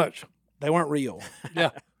too much. They weren't real. Yeah,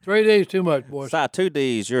 3 days too much, boys. Si, 2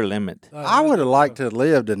 D's your limit. I would have liked to have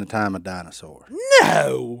lived in the time of dinosaurs.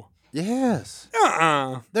 No. Yes,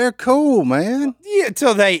 They're cool, man. Yeah,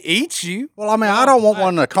 till they eat you. Well, I mean, I don't want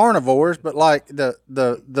one of the carnivores, but like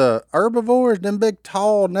the herbivores, them big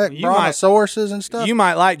tall neck You might- brontosauruses and stuff. You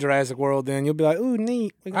might like Jurassic World then. You'll be like, ooh,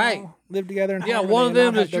 neat. We can Hey. all live together in Yeah, harmony one of and them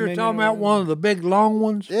not have that you're dominion talking about, over one of the big long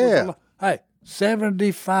ones. with Yeah. the hey,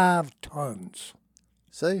 75 tons.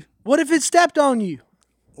 See? What if it stepped on you?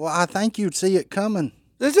 Well, I think you'd see it coming.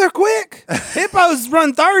 Is there quick? Hippos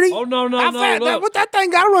run 30. Oh, no, How fast? What that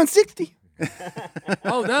thing got to run 60?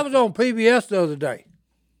 Oh, that was on PBS the other day.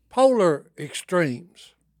 Polar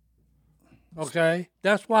extremes. Okay,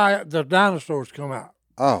 that's why the dinosaurs come out.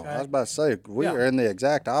 Oh, I was about to say we are in the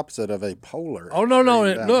exact opposite of a polar. Oh no,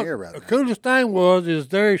 extreme down look, here right the now. coolest thing is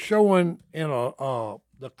they're showing in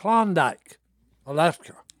the Klondike,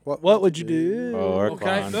 Alaska. What would you do?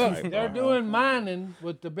 Okay, look, they're doing mining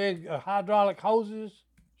with the big hydraulic hoses,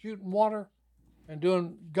 shooting water, and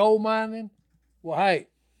doing gold mining. Well, hey,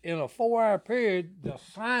 in a 4-hour period, the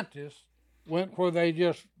scientists went where they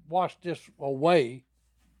just washed this away,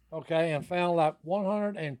 okay, and found like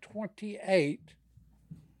 128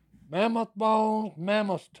 mammoth bones,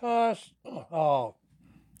 mammoth tusks, the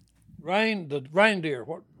reindeer,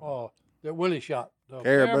 that Willie shot. The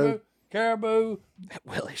caribou,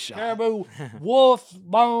 Willie shot. caribou, wolf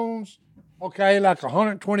bones. Okay, like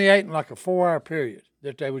 128 in like a 4-hour period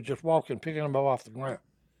that they were just walking, picking them up off the ground.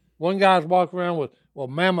 One guy's walking around with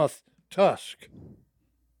mammoth tusk.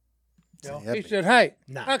 You know, he said, "Hey,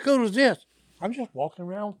 how cool is this? I'm just walking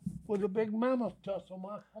around with a big mammoth tusk on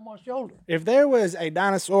my shoulder." If there was a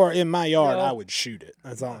dinosaur in my yard, Yeah. I would shoot it.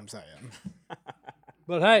 That's all I'm saying.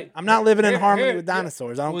 But hey, I'm not living in harmony here- with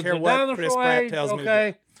dinosaurs. I don't with care the what Chris dinosaur Pratt age, tells me.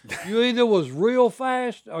 okay, you either was real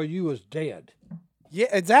fast or you was dead. Yeah,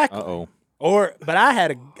 exactly. Uh-oh. But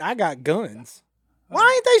I got guns.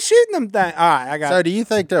 Why ain't they shooting them things? All right, I got. So do you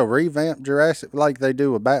think they'll revamp Jurassic like they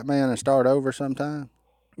do with Batman and start over sometime?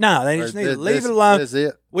 No, they Or just need thi- to leave this- it alone. This is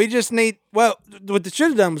it. We just need. Well, what they should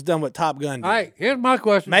have done was done what Top Gun did. All right, here's my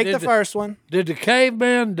question: Make Did the first one. Did the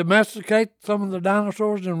caveman domesticate some of the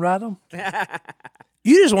dinosaurs and ride them?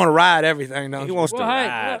 You just want to ride everything, don't He you? wants Well, to hey,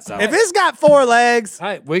 ride. look, So. If it's got 4 legs,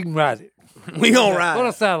 Hey, we can ride it. we gonna Put a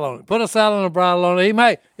ride. saddle on it. Put a saddle and a bridle on it. He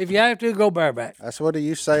may, if you have to, go bareback. That's what he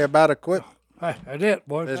used to say about equipment. Hey, that's it,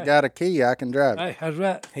 boy. It's Hey, got a key, I can drive it. hey, that's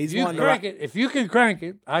right. He's you wanting to crank it. If you can crank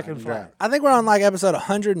it, I can fly. drive. I think we're on like episode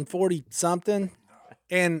 140 something,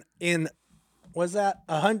 and in was that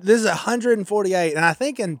 100? This is 148, and I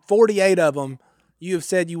think in 48 of them, you have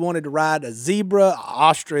said you wanted to ride a zebra, a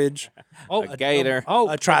ostrich, Oh, A gator. Oh,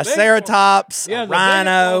 a the biggest triceratops, one- yeah, a the biggest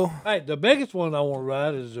rhino, one- Hey, the biggest one I want to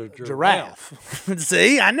ride is a giraffe.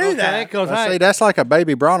 See, I knew Okay, that. because See, that's like a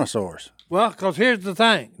baby brontosaurus. here's the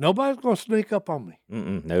thing: nobody's gonna sneak up on me.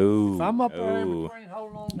 Mm-mm, no. If I'm up there in no. between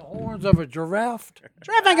holding on the horns of a giraffe,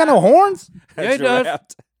 Giraffe ain't got no horns. yeah, he does. Giraffe.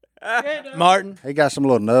 Yeah, he does. Martin, He got some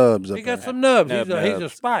little nubs up He got there. some nubs. Nub He's a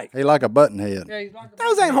nubs. spike. He like a button head. Yeah, he's like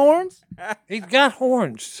those ain't horns. He's got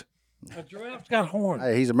horns. A giraffe's got horns.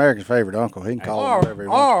 Hey, he's America's favorite uncle. He can call him whatever he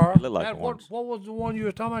wants. Or Look like that, horns. what was the one you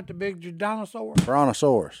were talking about? The big dinosaur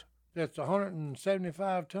Brontosaurus. that's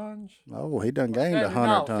 175 tons. Oh, he done gained 100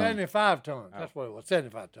 no, tons. 75 tons. That's what it was.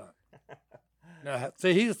 75 tons. Now,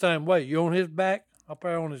 see, he's the same way. You on his back, up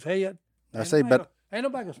there on his head. I see, but Ain't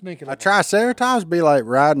nobody gonna sneak it a up. triceratops be like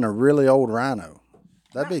riding a really old rhino.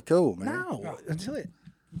 That'd be cool, man. No, until it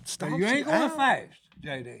stomps You ain't going out. fast,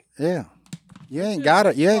 JD. Yeah. You ain't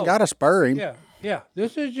gotta spur him. Yeah, yeah.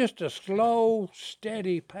 This is just a slow,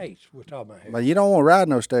 steady pace we're talking about here. But you don't want to ride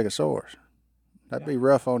no stegosaurus. That'd be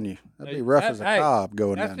rough on you. That'd be rough as a Hey, cob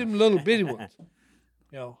going That's down. them little bitty ones.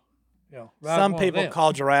 Ride Some one of people them.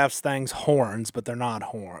 call giraffes things horns, but they're not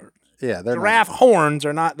horns. Yeah, they're Giraffe horns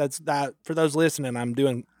are not. That's that for those listening. I'm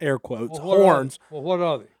doing air quotes. Well, what are horns. they? Well, what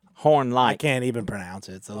are they? Horn I like. can't even pronounce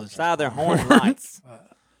it. So let's It's either horn lights. all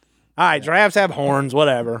right, giraffes have horns.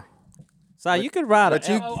 Whatever. So you could ride but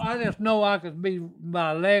a. you- Oh, I just know I could be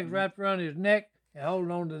my legs wrapped around his neck and holding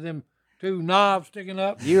on to them 2 knobs sticking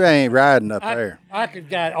up. You ain't riding up there. I could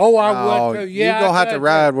get. Oh, I Oh, would too. you Yeah, gonna I have to could,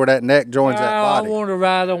 ride where that neck joins that I body. want to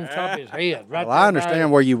ride on top of his head. Right Well, I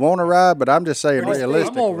understand where you want to ride, but I'm just saying I'm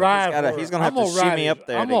realistically. gonna ride. gotta- for he's it. gonna have I'm to ride shimmy his- up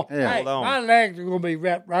there I'm to gonna, Yeah. hey, hold on. my legs are gonna be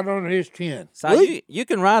wrapped right under his chin. So you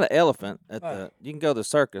can ride an elephant at the. You can go to the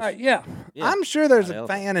circus. Hey, yeah. Yeah. I'm sure there's Not a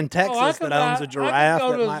elephant. fan in Texas I could that owns ride- a I could giraffe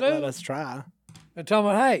go to that the might let zoo. us try. And tell me,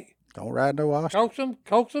 hey, Don't ride no ostrich.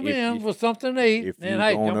 coax them in If- with something to eat. if and you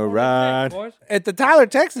hey, gonna jump on his ride- neck, boys. At the Tyler,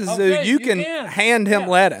 Texas Zoo, Okay, you you can can. hand him Yeah.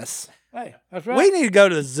 lettuce. Hey, that's right. We need to go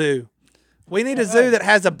to the zoo. We need a zoo that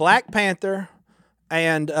has a black panther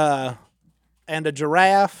and a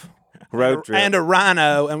giraffe Road trip. and a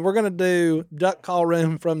rhino, and we're gonna do duck call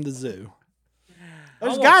room from the zoo.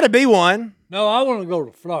 There's got to be one. No, I want to go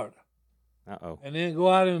to Florida Uh-oh. and then go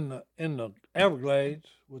out in the Everglades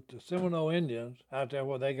with the Seminole Indians out there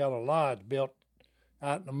where they got a lodge built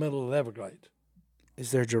out in the middle of the Everglades. Is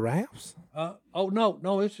there giraffes? Oh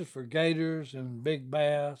no, this is for gators and big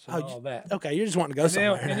bass and all that. Okay, you just want to go And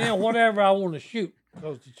then, somewhere. and now. then whatever I want to shoot,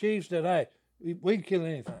 because the chief said, "Hey, we'd kill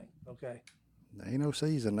anything." Okay, Ain't no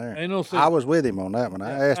season there. Ain't no season. I was with him on that one.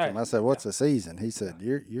 I Yeah, asked him. hey, I said, "What's the season?" He said,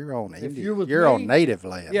 "You're on If Indian. you're with You're me- on native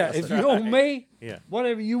land." yeah. I If said, you own me, Yeah.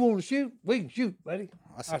 whatever you want to shoot, we can shoot, buddy.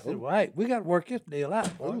 I said, "Ooh." "Well, hey, we got to work this deal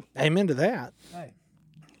out, boy. Amen to that. Hey,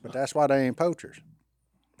 But that's why they ain't poachers,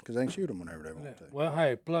 because they can shoot them whenever they want to. well,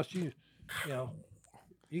 hey, plus you know,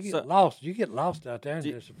 you get So- lost. You get lost out there and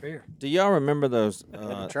disappear. Do y'all remember those? At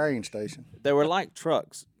the train station, They were like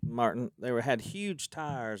trucks, Martin. They had huge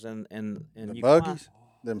tires and the you buggies,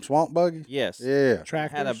 them swamp buggies. Yes. Yeah,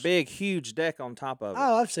 Tractors. Had a big, huge deck on top of it.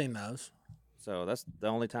 Oh, I've seen those. So that's the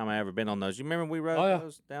only time I ever been on those. You remember we rode Oh, yeah.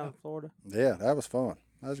 those down in Florida? yeah, that was fun.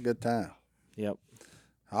 That was a good time. Yep.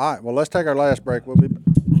 All right, well, let's take our last break. We'll be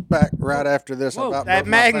back right after this. Whoa. About That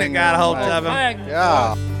broke my magnet finger got a on hold the of magnet. him.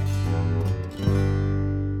 Yeah.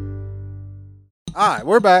 All right,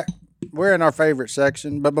 we're back. We're in our favorite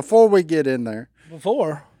section, but before we get in there,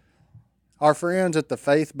 Before. our friends at the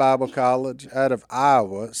Faith Bible College out of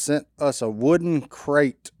Iowa sent us a wooden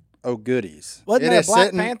crate of goodies. Wasn't It there a is Black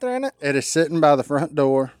sitting- Panther in it? It is sitting by the front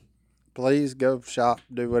door. Please go shop,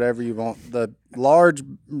 do whatever you want. The large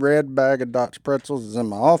red bag of Dutch pretzels is in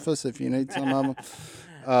my office if you need some of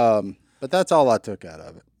them. But that's all I took out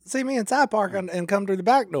of it. See me inside park and come through the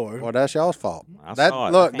back door. Well, that's y'all's fault. I That saw it.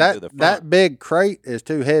 I look, came through the that front. big crate is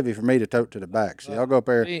too heavy for me to tote to the back. So y'all go up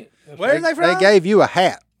there. Where are they from? They gave you a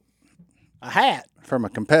hat a hat. from a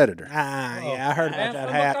competitor. Yeah, I heard about that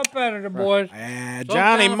hat. Competitor, boys. Yeah, Some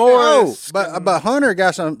Johnny kind of Morris. But Hunter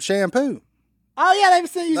got some shampoo. Oh yeah, they've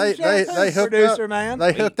seen you some They shampoo, hooked producer up, man.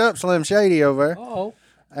 They hooked up Slim Shady over there, Oh,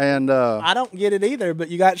 and I don't get it either, but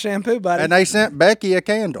you got shampoo, buddy. they sent Becky a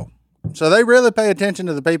candle. So they really pay attention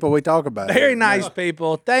to the people we talk about. Very here. nice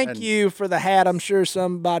people. Thank you for the hat. I'm sure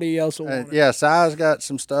somebody else will want it. Yeah, Si's got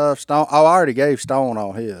some stuff. Stone, I already gave Stone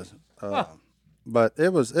all his, but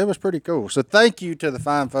it was pretty cool. So thank you to the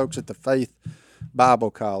fine folks at the Faith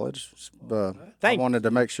Bible College. I Thank wanted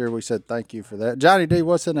to make sure we said thank you for that. Johnny D,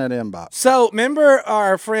 what's in that inbox? So remember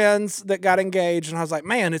our friends that got engaged, and I was like,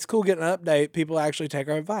 man, it's cool getting an update. People actually take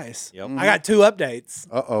our advice. Yep. I got 2 updates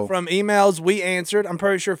Uh-oh. from emails we answered. I'm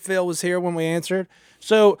pretty sure Phil was here when we answered.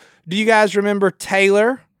 So do you guys remember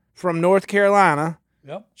Taylor from North Carolina?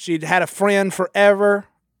 yep. She'd had a friend forever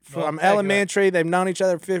from Okay, elementary. They've known each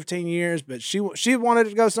other for 15 years, but she wanted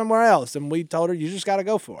to go somewhere else, and we told her, you just got to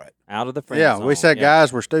go for it. Out of the friend Yeah, zone. we said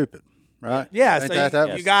guys were stupid, right? Yeah, Ain't so that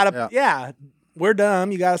you was- got to, yeah, we're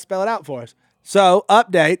dumb. You got to spell it out for us. So,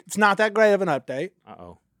 update. It's not that great of an update,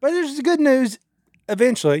 Uh-oh. but there's good news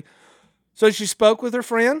eventually. So, she spoke with her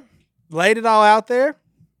friend, laid it all out there.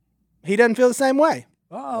 He doesn't feel the same way,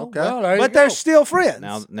 Oh, Okay. well, there you but go. they're still friends.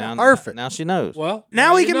 Now, Perfect. Now she knows. Well, Now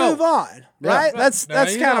there we you can go. move on, Yeah. right? That's There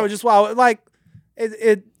you kind go. of just why, like,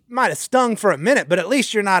 it might have stung for a minute, but at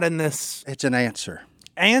least you're not in this. It's an answer.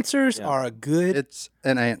 Answers are a good. It's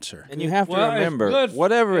an answer. and you have to Well, it's remember, good.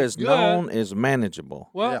 whatever It's is good. known is manageable.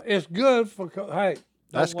 Well, Yeah. it's good for hey.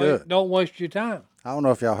 That's don't waste, good. Don't waste your time. I don't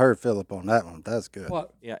know if y'all heard Philip on that one. That's good.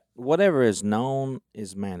 What? Yeah, whatever is known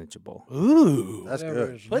is manageable. Ooh, That's Whatever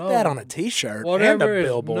good. is put known, that on a T-shirt and Whatever a is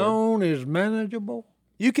billboard. known is manageable.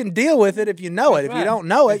 You can deal with it if you know it. If you Right. don't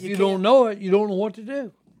know it, if you can't. don't know it, you don't know what to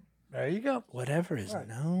do. There you go. Whatever is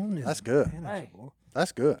known is That's good. manageable.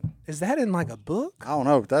 That's good. Is that in like a book? I don't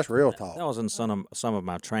know, but that's real talk. That was in some of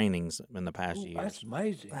my trainings in the past years. That's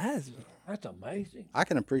amazing. That's, That's amazing. I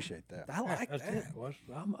can appreciate that. I like That's that. it.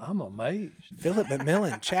 I'm amazed. Philip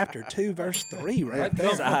McMillan, chapter 2, verse 3, right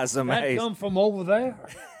there. Size That amazing. come from over there.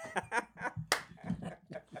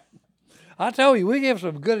 I tell you, we give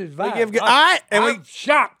some good advice. give good- all right, and I'm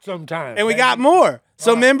shocked sometimes. And we man. got more.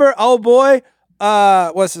 So remember, old boy,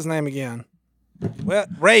 what's his name again? Well,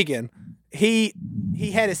 Reagan. He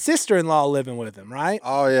had his sister-in-law living with him, right?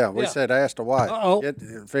 Oh yeah, we Yeah. said ask the wife. Uh-oh. Get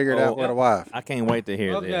figured out with a wife. I can't wait to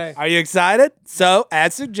hear Okay. this. Are you excited? So,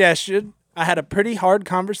 as suggestion, I had a pretty hard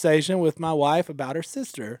conversation with my wife about her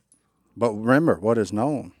sister. But remember, what is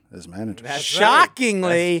known is manageable.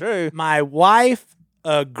 Shockingly, That's true. my wife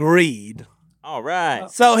agreed. All right.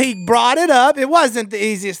 So he brought it up. It wasn't the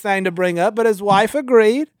easiest thing to bring up, but his wife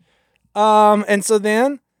agreed. And so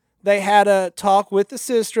then they had a talk with the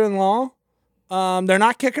sister-in-law. They're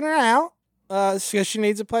not kicking her out because she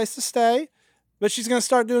needs a place to stay, but she's going to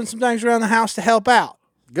start doing some things around the house to help out.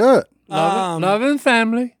 Good. Loving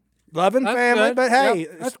family. Loving That's family, good. but hey,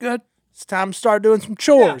 Yep, that's good. it's time to start doing some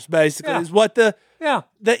chores, basically, Yeah. is what the Yeah,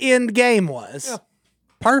 end game was. Yeah.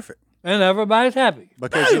 Perfect. and everybody's happy.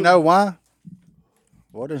 Because you know why?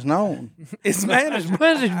 What is known. It's management. It's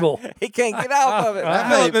manageable. He can't get off of it.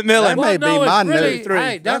 Philip McMillan. That may Well, be no, my it's really, new.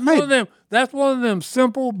 Hey, That that's may- one of them. That's one of them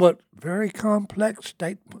simple but very complex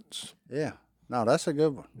statements. Yeah. No, that's a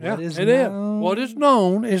good one. Yeah, is it is. known- What is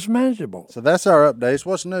known is manageable. So that's our updates.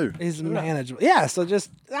 What's new? Is manageable. Yeah, so just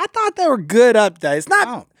I thought they were good updates. Not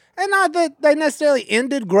Oh. and not that they necessarily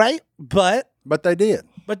ended great, but But they did.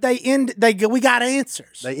 we got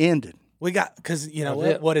answers. They ended. We got because you know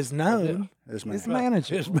That's it. what is known It's is manageable.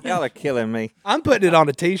 manageable. Y'all are killing me. I'm putting it on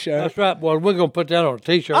a T-shirt. That's right, boy. We're gonna put that on a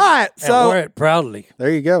T-shirt. All right, and so wear it proudly.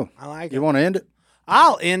 There you go. I like You it. want to end it?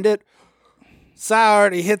 I'll end it. Si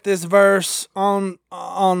already hit this verse on.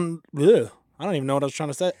 Ugh, I don't even know what I was trying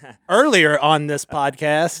to say earlier on this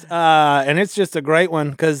podcast, and it's just a great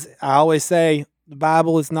one because I always say the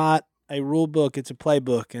Bible is not a rule book; it's a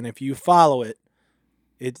playbook, and if you follow it,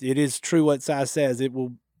 it is true what Si says. It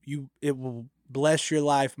will bless your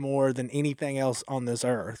life more than anything else on this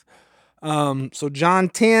earth. So John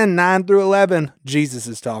 10, 9 through 11, Jesus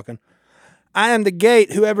is talking. I am the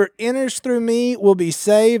gate. Whoever enters through me will be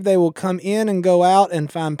saved. They will come in and go out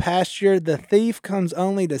and find pasture. The thief comes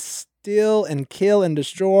only to steal and kill and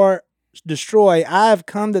destroy. I have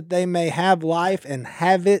come that they may have life and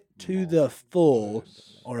have it to the full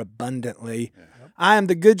or abundantly. I am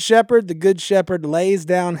the good shepherd. The good shepherd lays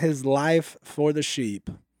down his life for the sheep.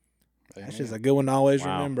 Amen. That's just a good one to always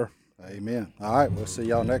remember. Amen. All right, we'll see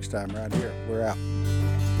y'all next time right here. We're out.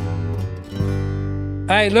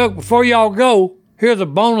 Hey, look, before y'all go, here's a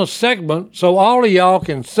bonus segment so all of y'all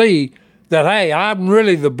can see that, hey, I'm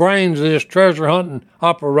really the brains of this treasure hunting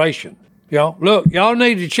operation. Look, y'all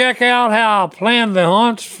need to check out how I plan the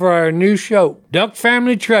hunts for our new show, Duck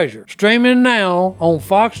Family Treasure, streaming now on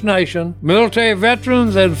Fox Nation. Military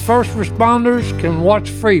veterans and first responders can watch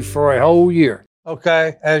free for a whole year.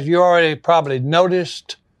 Okay, as you already probably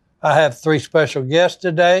noticed, I have 3 special guests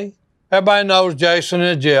today. Everybody knows Jason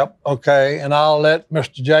and Jep, okay, and I'll let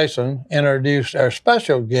Mr. Jason introduce our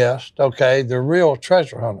special guest, okay, the real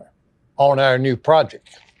treasure hunter on our new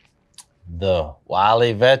project. The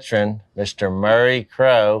wily veteran, Mr. Murray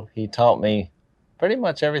Crow, he taught me pretty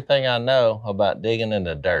much everything I know about digging in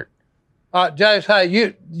the dirt. Jace,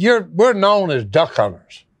 hey, we're known as duck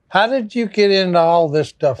hunters. How did you get into all this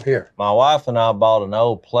stuff here? My wife and I bought an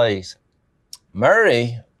old place.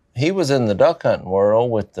 Murray, he was in the duck hunting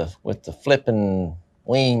world with the flipping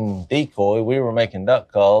wing decoy. We were making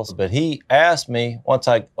duck calls, but he asked me once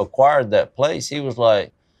I acquired that place, he was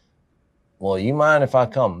like, well, you mind if I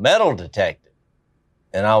come metal detect it?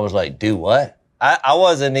 And I was like, do what? I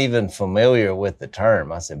wasn't even familiar with the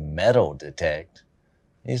term. I said, metal detect?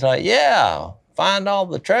 He's like, yeah, find all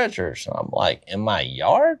the treasures. And I'm like, in my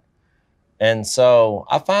yard? And so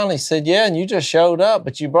I finally said, yeah, and you just showed up,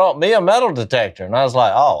 but you brought me a metal detector. And I was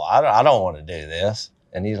like, oh, I don't want to do this.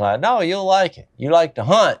 And he's like, no, you'll like it. You like to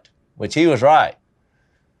hunt, which he was right,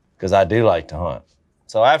 because I do like to hunt.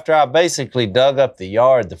 So after I basically dug up the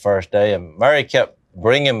yard the first day, and Murray kept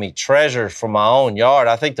bringing me treasures from my own yard,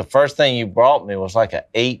 I think the first thing you brought me was like a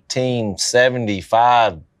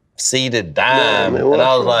 1875 seated dime. And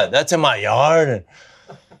I was like, that's in my yard? And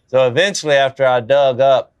so eventually, after I dug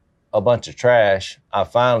up a bunch of trash, I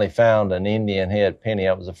finally found an Indian head penny.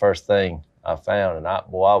 That was the first thing I found, and I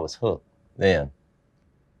was hooked then.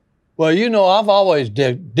 Well, I've always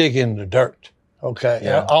dig in the dirt,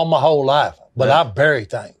 okay, all my whole life. But I bury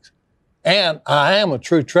things. And I am a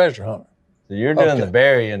true treasure hunter. So you're doing the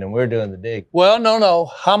burying and we're doing the dig. Well,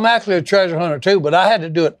 no. I'm actually a treasure hunter too, but I had to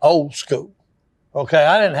do it old school. Okay,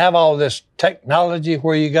 I didn't have all this technology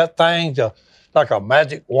where you got things like a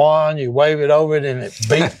magic wand, you wave it over it and it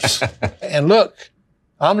beeps. And look,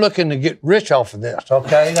 I'm looking to get rich off of this,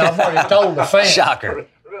 okay? Now, I've already told the fans. Shocker.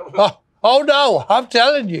 Oh, no, I'm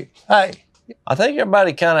telling you. Hey. I think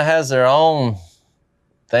everybody kind of has their own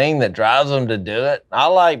thing that drives them to do it. I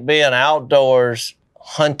like being outdoors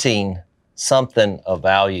hunting something of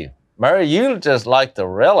value. Murray, you just like the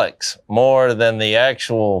relics more than the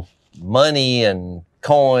actual money and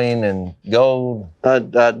coin and gold. I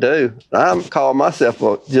do. I call myself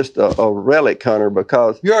just a relic hunter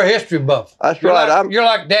because... You're a history buff. That's right. You're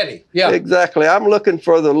like Daddy. Yeah. Exactly. I'm looking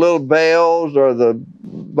for the little bells or the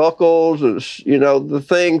buckles, or, the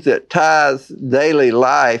things that ties daily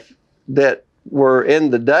life that were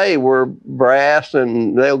in the day were brass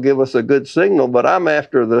and they'll give us a good signal, but I'm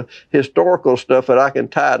after the historical stuff that I can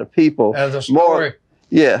tie to people. As a story. More,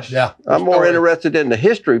 yes. Yeah. I'm more interested in the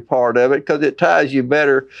history part of it because it ties you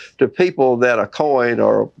better to people than a coin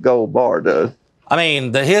or a gold bar does. I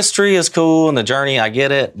mean, the history is cool and the journey, I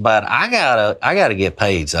get it, but I gotta get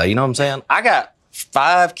paid. So you know what I'm saying? I got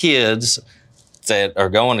 5 kids that are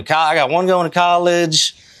going to college. I got one going to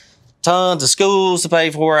college, tons of schools to pay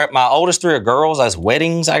for. My oldest 3 are girls. That's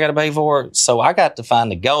weddings I got to pay for. So I got to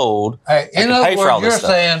find the gold. Hey, in other words, you're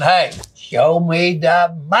saying, hey, show me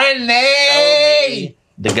the money.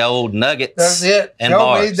 The gold nuggets. That's it. And show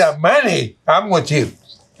bars. me the money. I'm with you.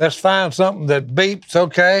 Let's find something that beeps,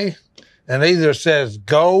 okay? And either says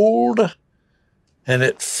gold and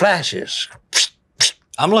it flashes.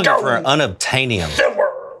 I'm looking for an unobtainium.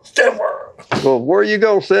 Silver. Well, where are you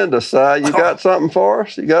going to send us, Si? You got something for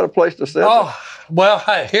us? You got a place to send us? Well,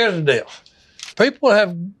 hey, here's the deal. People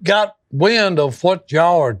have got wind of what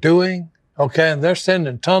y'all are doing, okay, and they're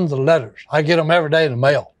sending tons of letters. I get them every day in the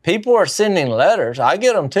mail. People are sending letters. I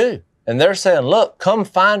get them too. And they're saying, look, come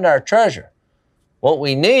find our treasure. What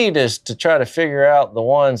we need is to try to figure out the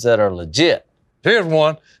ones that are legit. Here's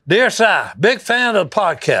one. Dear Si, big fan of the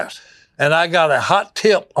podcast, and I got a hot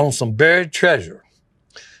tip on some buried treasure.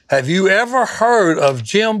 Have you ever heard of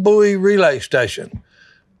Jim Bowie Relay Station?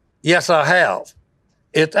 Yes, I have.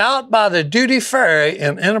 It's out by the Duty Ferry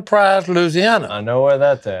in Enterprise, Louisiana. I know where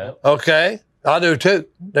that's at. Okay, I do too.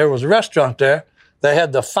 There was a restaurant there. They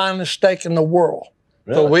had the finest steak in the world.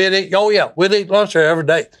 So we'd eat lunch there every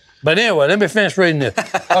day. But anyway, let me finish reading this.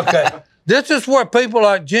 Okay. This is where people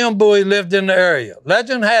like Jim Bowie lived in the area.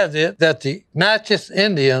 Legend has it that the Natchez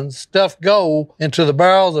Indians stuffed gold into the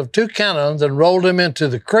barrels of 2 cannons and rolled them into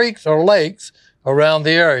the creeks or lakes around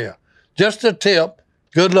the area. Just a tip,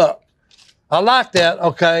 good luck. I like that,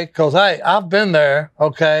 okay, because, hey, I've been there,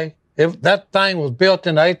 okay. If that thing was built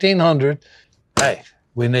in the 1800s, hey,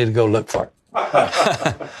 we need to go look for it.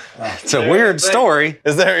 It's a weird story.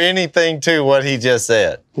 Is there anything to what he just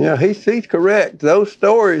said? Yeah, he's correct. Those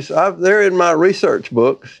stories, they're in my research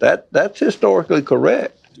books. That's historically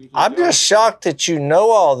correct. I'm just shocked that you know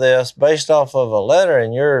all this based off of a letter,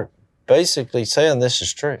 and you're basically saying this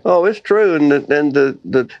is true. Oh, it's true,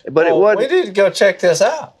 but it wasn't. We need to go check this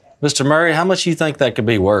out. Mr. Murray, how much do you think that could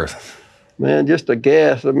be worth? Man, just a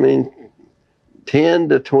guess. I mean, 10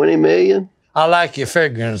 to 20 million. I like your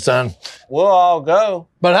figuring, son. We'll all go.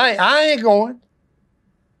 But hey, I ain't going.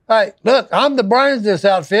 Hey, look, I'm the brains of this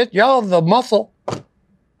outfit. Y'all the muscle.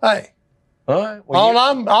 Hey, All right. Well,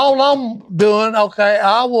 all I'm doing, okay,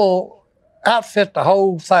 I will outfit the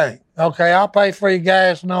whole thing. Okay, I'll pay for your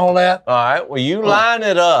gas and all that. all right. Well, you line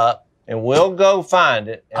it up, and we'll go find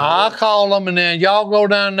it. And I'll call them, and then y'all go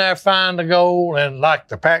down there, find the gold, and like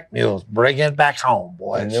the pack mules, bring it back home,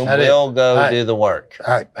 boys. and then That we'll is- go Hey, do the work.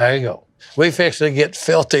 All right, there you go. We fix to get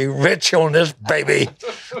filthy rich on this baby.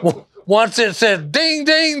 Once it says ding,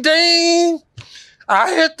 ding, ding,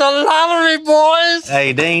 I hit the lottery, boys.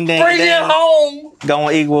 Hey, ding, ding, Bring ding. it home.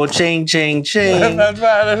 Gonna equal ching, ching, ching. That's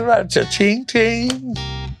right. Cha-ching, ching.